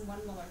that is in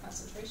 1 molar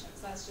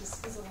concentrations. That's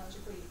just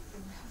physiologically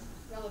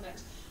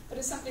irrelevant. But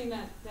it's something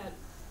that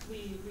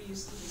we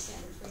use to do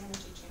standard free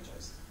energy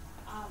changes.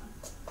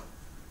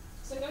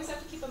 So you always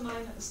have to keep in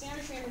mind that the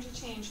standard free energy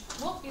change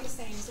won't be the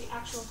same as the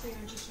actual free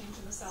energy change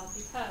in the cell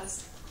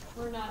because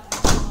we're not at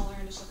 1 molar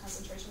initial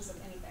concentrations of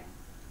anything.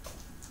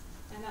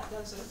 And that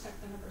does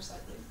affect the number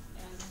slightly.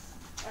 And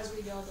as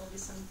we go, there'll be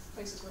some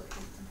places where we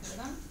can compare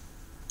them.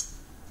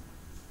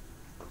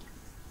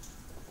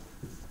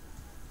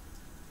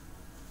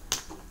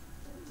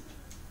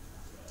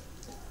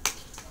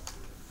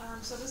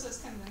 So this is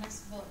kind of the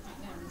next bullet point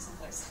now in some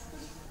place.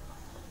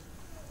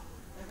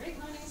 The rate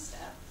limiting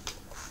step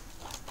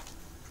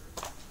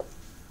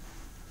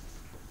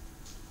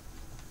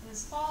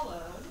is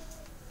followed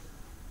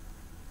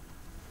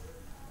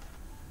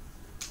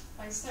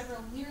by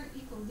several near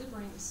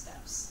equilibrium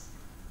steps.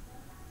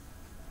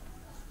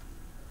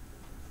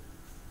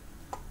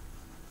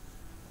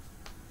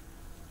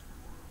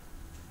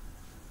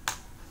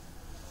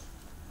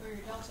 Where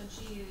your delta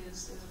G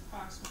is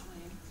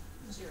approximately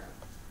 0.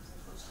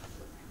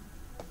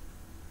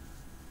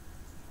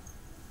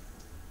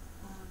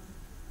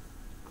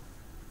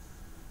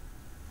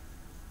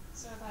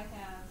 So if I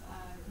have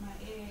my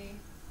A,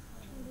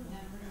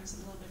 and we're doing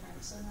something a little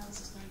different. So now this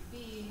is going to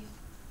B,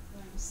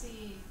 going to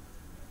C,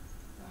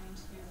 going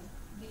to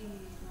B,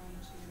 going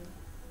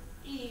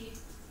to E,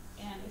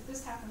 and if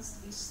this happens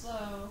to be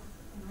slow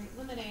and rate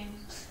limiting,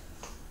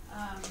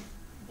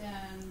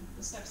 then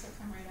the steps that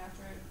come right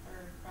after it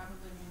are probably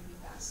going to be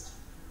fast.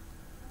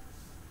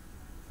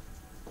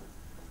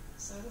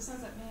 So So this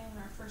ends up being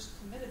our first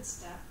committed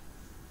step.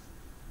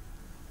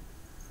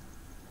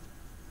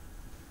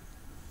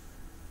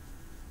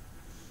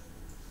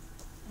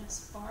 And it's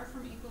far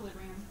from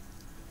equilibrium.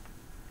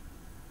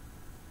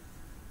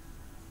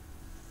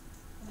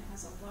 And it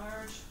has a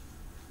large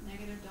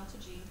negative delta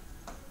G.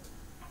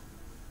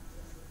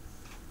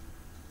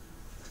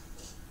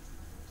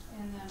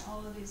 And then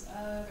all of these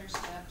other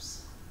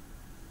steps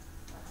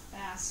are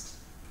fast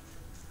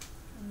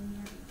and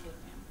near equilibrium.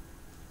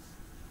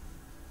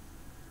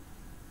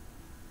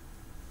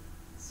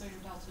 So your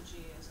delta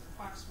G is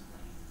approximately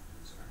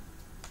 0.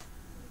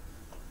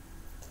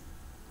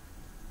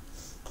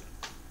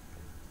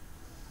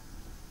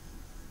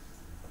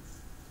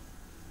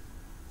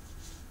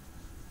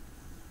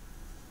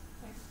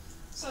 Okay.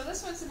 So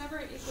this one's never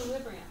at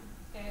equilibrium.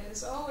 Okay. It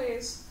is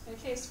always a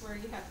case where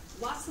you have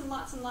lots and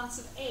lots and lots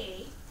of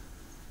A.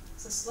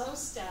 It's a slow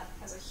step,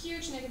 has a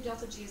huge negative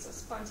delta G, so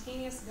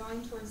spontaneous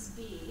going towards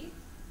B,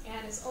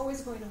 and it's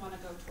always going to want to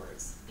go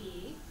towards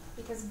B,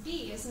 because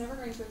B is never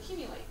going to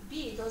accumulate.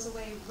 B goes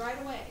away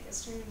right away,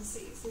 gets turned into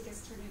C, C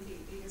gets turned into D,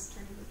 D gets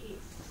turned into E.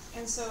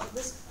 And so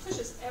this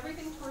pushes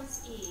everything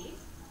towards E,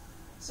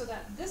 so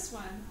that this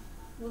one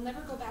will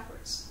never go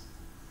backwards.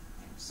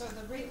 Okay. So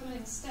the rate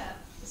limiting step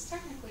is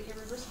technically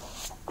irreversible.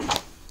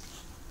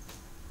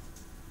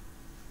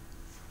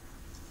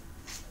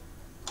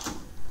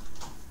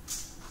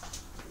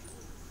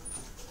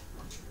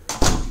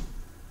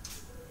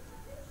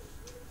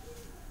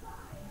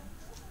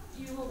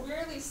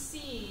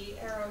 See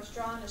arrows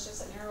drawn as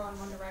just an arrow in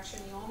one direction.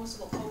 You almost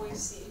will always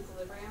see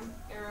equilibrium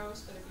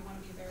arrows, but if you want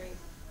to be very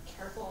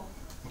careful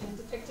in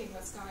depicting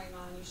what's going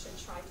on, you should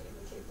try to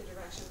indicate the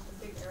direction with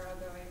the big arrow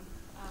going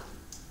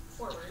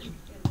forward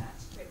in that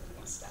rate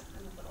limiting step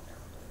and the little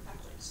arrow going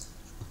backwards.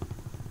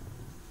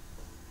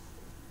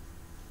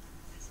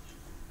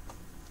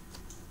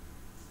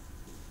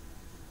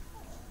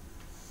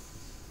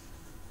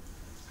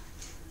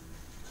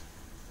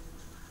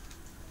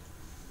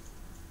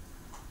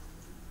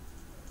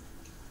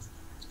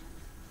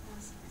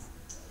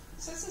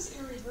 So this is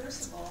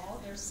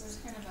irreversible. There's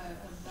kind of a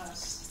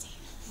thus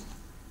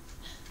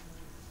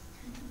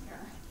here.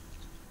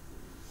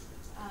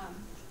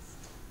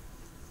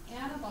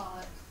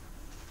 Anabolic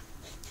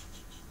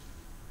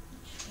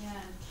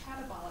and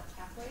catabolic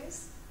pathways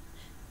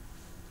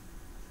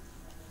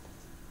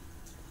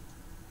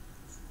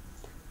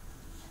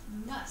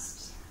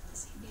must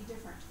be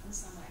different in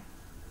some way.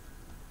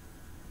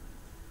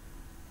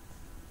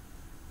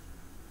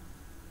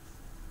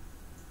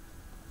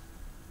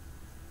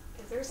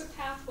 If there's a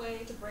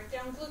pathway to break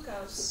down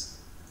glucose,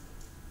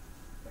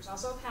 there's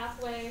also a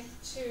pathway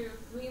to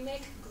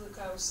remake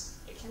glucose.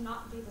 It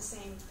cannot be the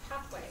same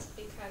pathway,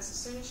 because as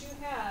soon as you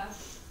have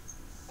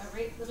a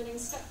rate limiting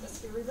step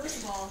that's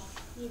irreversible,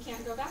 you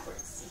can't go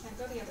backwards. You can't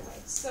go the other way.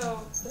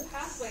 So the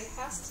pathway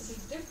has to be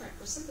different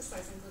for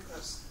synthesizing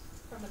glucose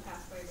from the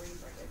pathway where you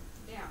break it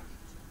down.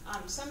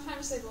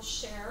 Sometimes they will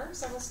share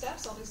several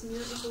steps, all these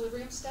near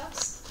equilibrium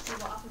steps. They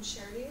will often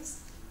share these,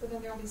 but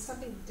then there will be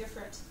something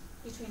different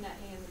between that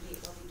A and the B.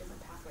 There will be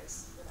different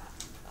pathways for that.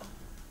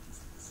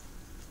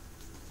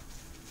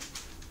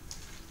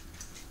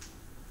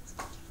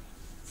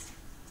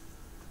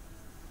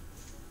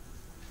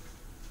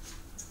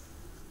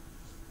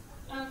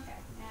 Okay,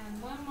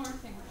 and one more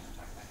thing we're going to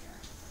talk about here.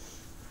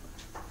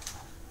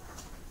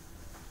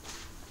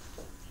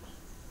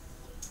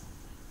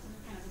 These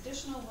are kind of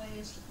additional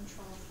ways to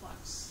control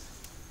flux.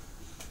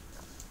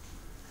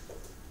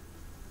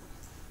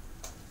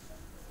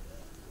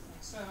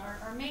 So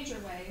our major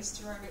way is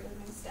to our rate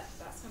limiting step.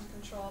 That's going to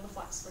control the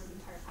flux for the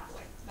entire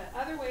pathway. But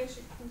other ways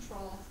you can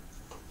control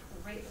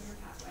the rate of your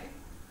pathway.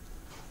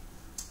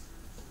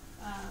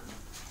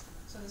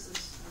 So this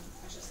is,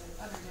 I should say,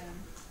 other than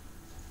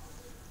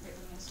rate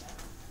limiting step.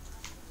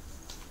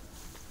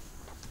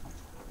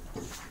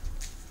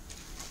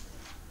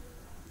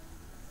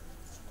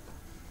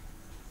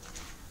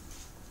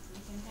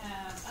 You can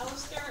have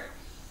allosteric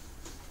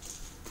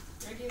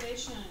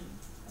regulation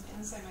of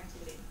enzyme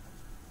activity.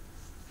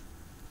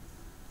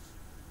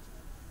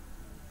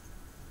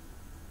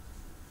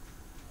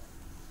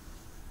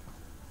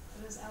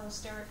 What does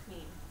allosteric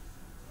mean?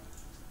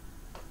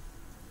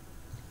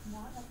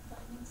 Not at the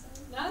binding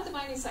site? Not at the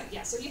binding site,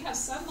 yeah. So you have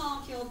some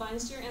molecule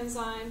binds to your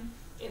enzyme.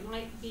 It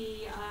might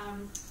be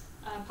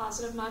a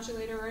positive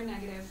modulator or a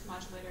negative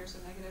modulator. So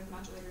negative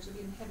modulators would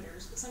be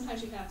inhibitors. But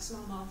sometimes you have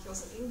small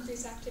molecules that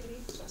increase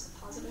activity, so that's a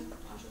positive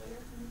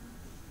modulator.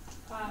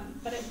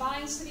 But it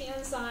binds to the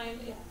enzyme,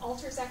 it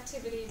alters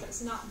activity, but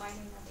it's not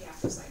binding at the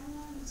active site.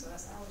 So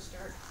that's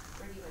allosteric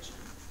regulation.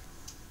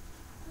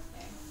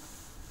 Okay.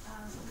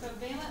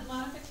 Covalent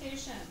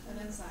modification of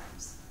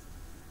enzymes.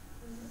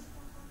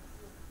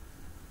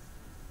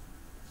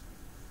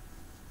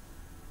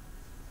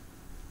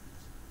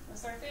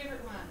 What's our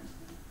favorite one?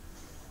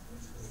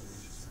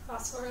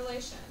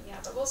 Phosphorylation, yeah,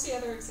 but we'll see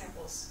other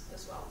examples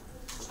as well.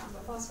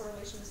 But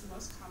phosphorylation is the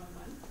most common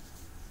one.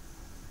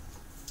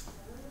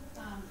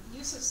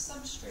 Use of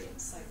substrate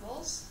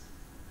cycles.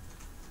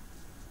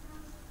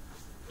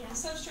 And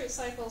substrate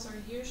cycles are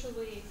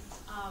usually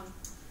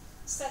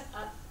set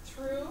up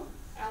through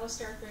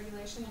allosteric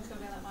regulation and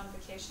covalent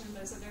modification,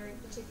 but it's a very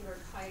particular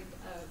kind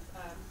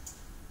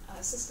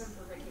of system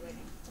for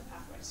regulating the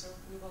pathway. So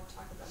we will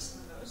talk about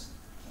some of those.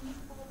 Can you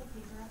pull the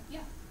paper up?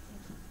 Yeah.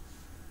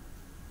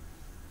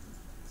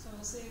 So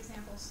we'll see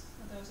examples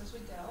of those as we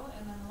go.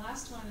 And then the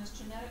last one is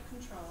genetic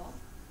control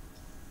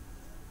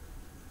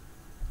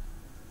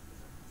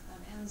of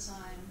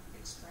enzyme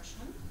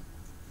expression.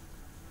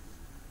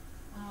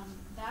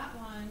 That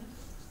one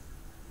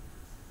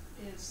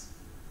is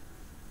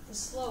the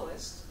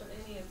slowest of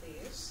any of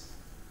these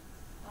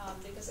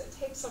because it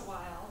takes a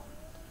while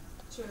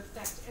to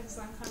affect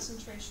enzyme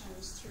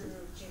concentrations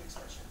through gene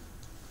expression.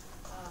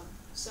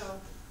 So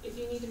if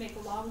you need to make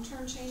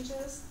long-term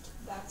changes,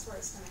 that's where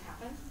it's going to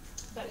happen.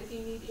 But if you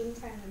need any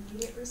kind of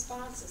immediate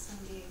response, it's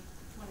going to be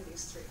one of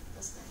these three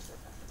that's going to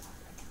affect the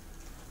pathway.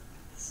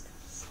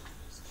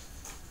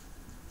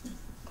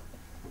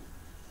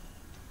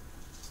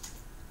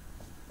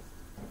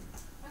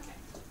 Okay.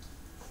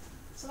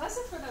 So that's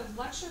it for the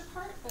lecture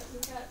part, but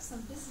we've got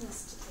some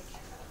business to take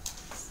care of.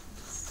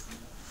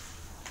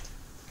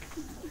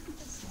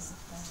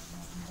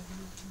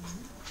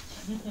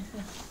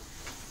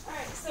 All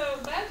right, so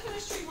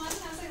Biochemistry 1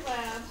 has a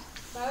lab.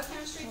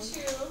 Biochemistry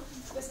 2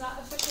 does not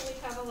officially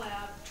have a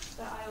lab,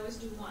 but I always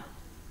do one.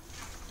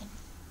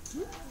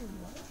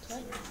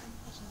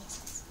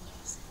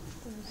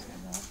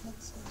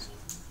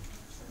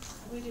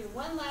 We do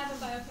one lab in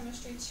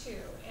Biochemistry 2,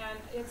 and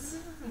it's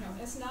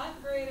it's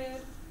not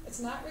graded, it's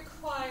not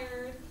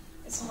required,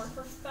 it's more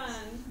for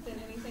fun than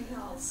anything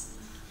else.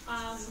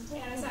 And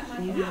it's at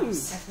my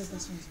house.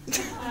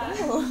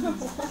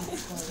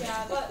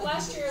 Yeah, but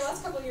last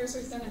couple of years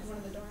we've done it in one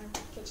of the dorm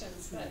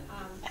kitchens, but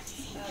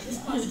this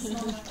class is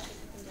small enough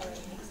that we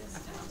can do it in the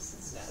house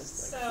instead.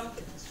 So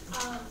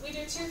we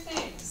do two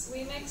things.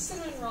 We make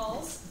cinnamon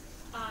rolls.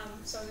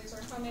 So these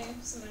are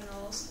homemade cinnamon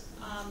rolls,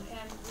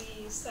 and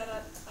we set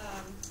up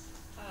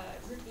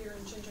root beer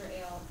and ginger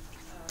ale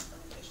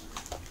fermentation.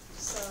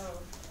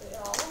 So it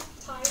all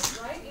ties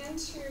right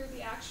into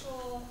the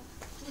actual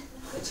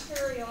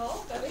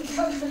material that we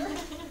cover.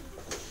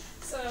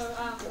 So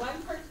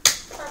one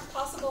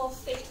possible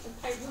fate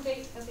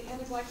at the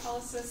end of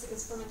glycolysis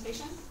is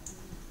fermentation.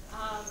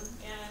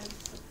 And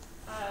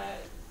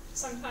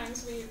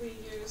sometimes we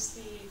use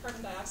the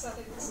carbon dioxide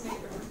that is made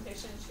for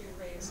fermentation to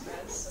raise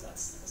breads, so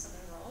that's the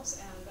cinnamon rolls.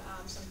 And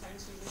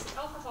sometimes we use the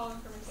alcohol in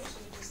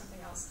fermentation to do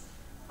something else.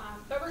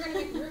 But we're going to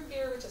make root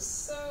beer, which is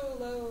so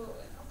low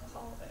in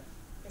alcohol that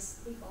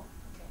it's legal.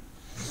 Okay.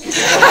 You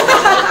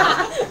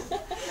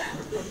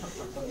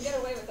can get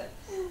away with it.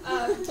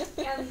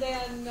 And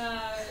then,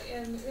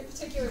 in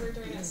particular, we're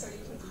doing it so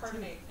you can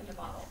carbonate in the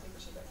bottle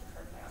because you get the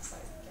carbon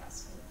dioxide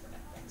gas from the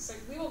fermenting. So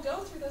we will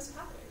go through those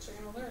pathways. You're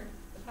going to learn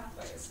the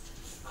pathways.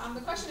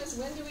 The question is,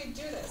 when do we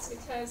do this?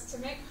 Because to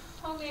make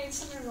homemade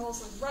cinnamon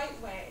rolls the right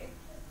way,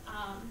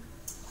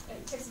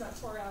 it takes about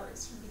 4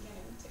 hours from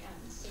beginning to end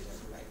to do it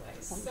the right way.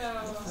 So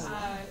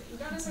you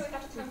don't necessarily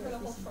have to come for the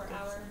whole 4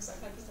 hours.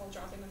 I've had people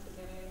drop in at the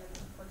beginning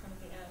or come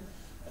at the end.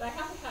 But I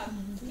have to have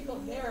people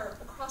there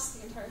across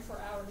the entire 4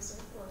 hours,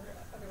 or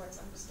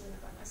otherwise I'm just doing it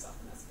by myself,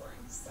 and that's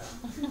boring. So,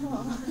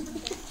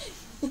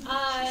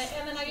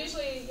 and then I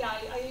usually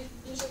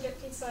get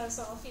pizza,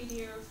 so I'll feed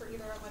you for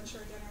either at lunch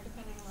or dinner,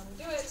 depending on when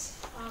we do it.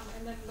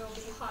 And then they'll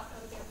be hot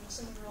out of the oven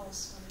cinnamon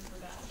rolls when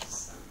we're done.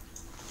 So,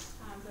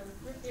 the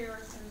root beer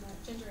and the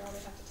ginger ale,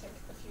 they have to take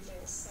a few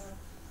days, so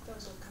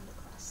those will come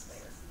across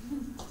later.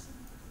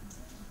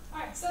 All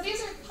right, so these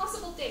are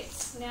possible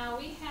dates. Now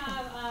we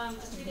have a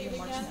 3-day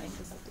weekend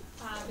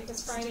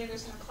because Friday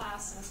there's no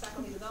class and it's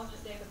faculty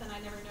development day, but then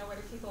I never know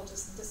whether people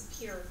just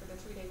disappear for the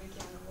 3-day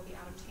weekend and we'll be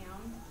out of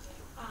town.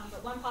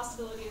 But one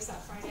possibility is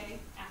that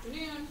Friday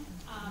afternoon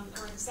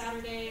or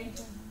Saturday,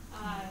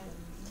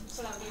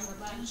 so that would be over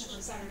lunch, or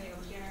Saturday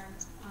over dinner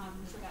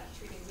for that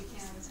 3-day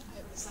weekend,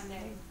 or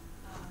Sunday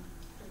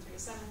from 3 to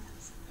 7.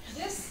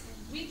 This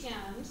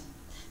weekend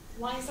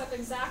lines up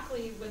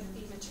exactly with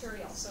the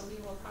material, so we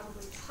will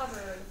probably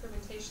cover the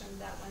fermentation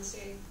that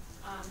Wednesday,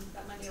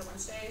 that Monday or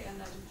Wednesday, and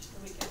then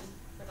the weekend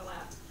for the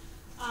lab.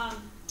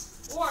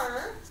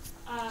 Or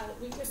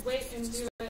we could wait and do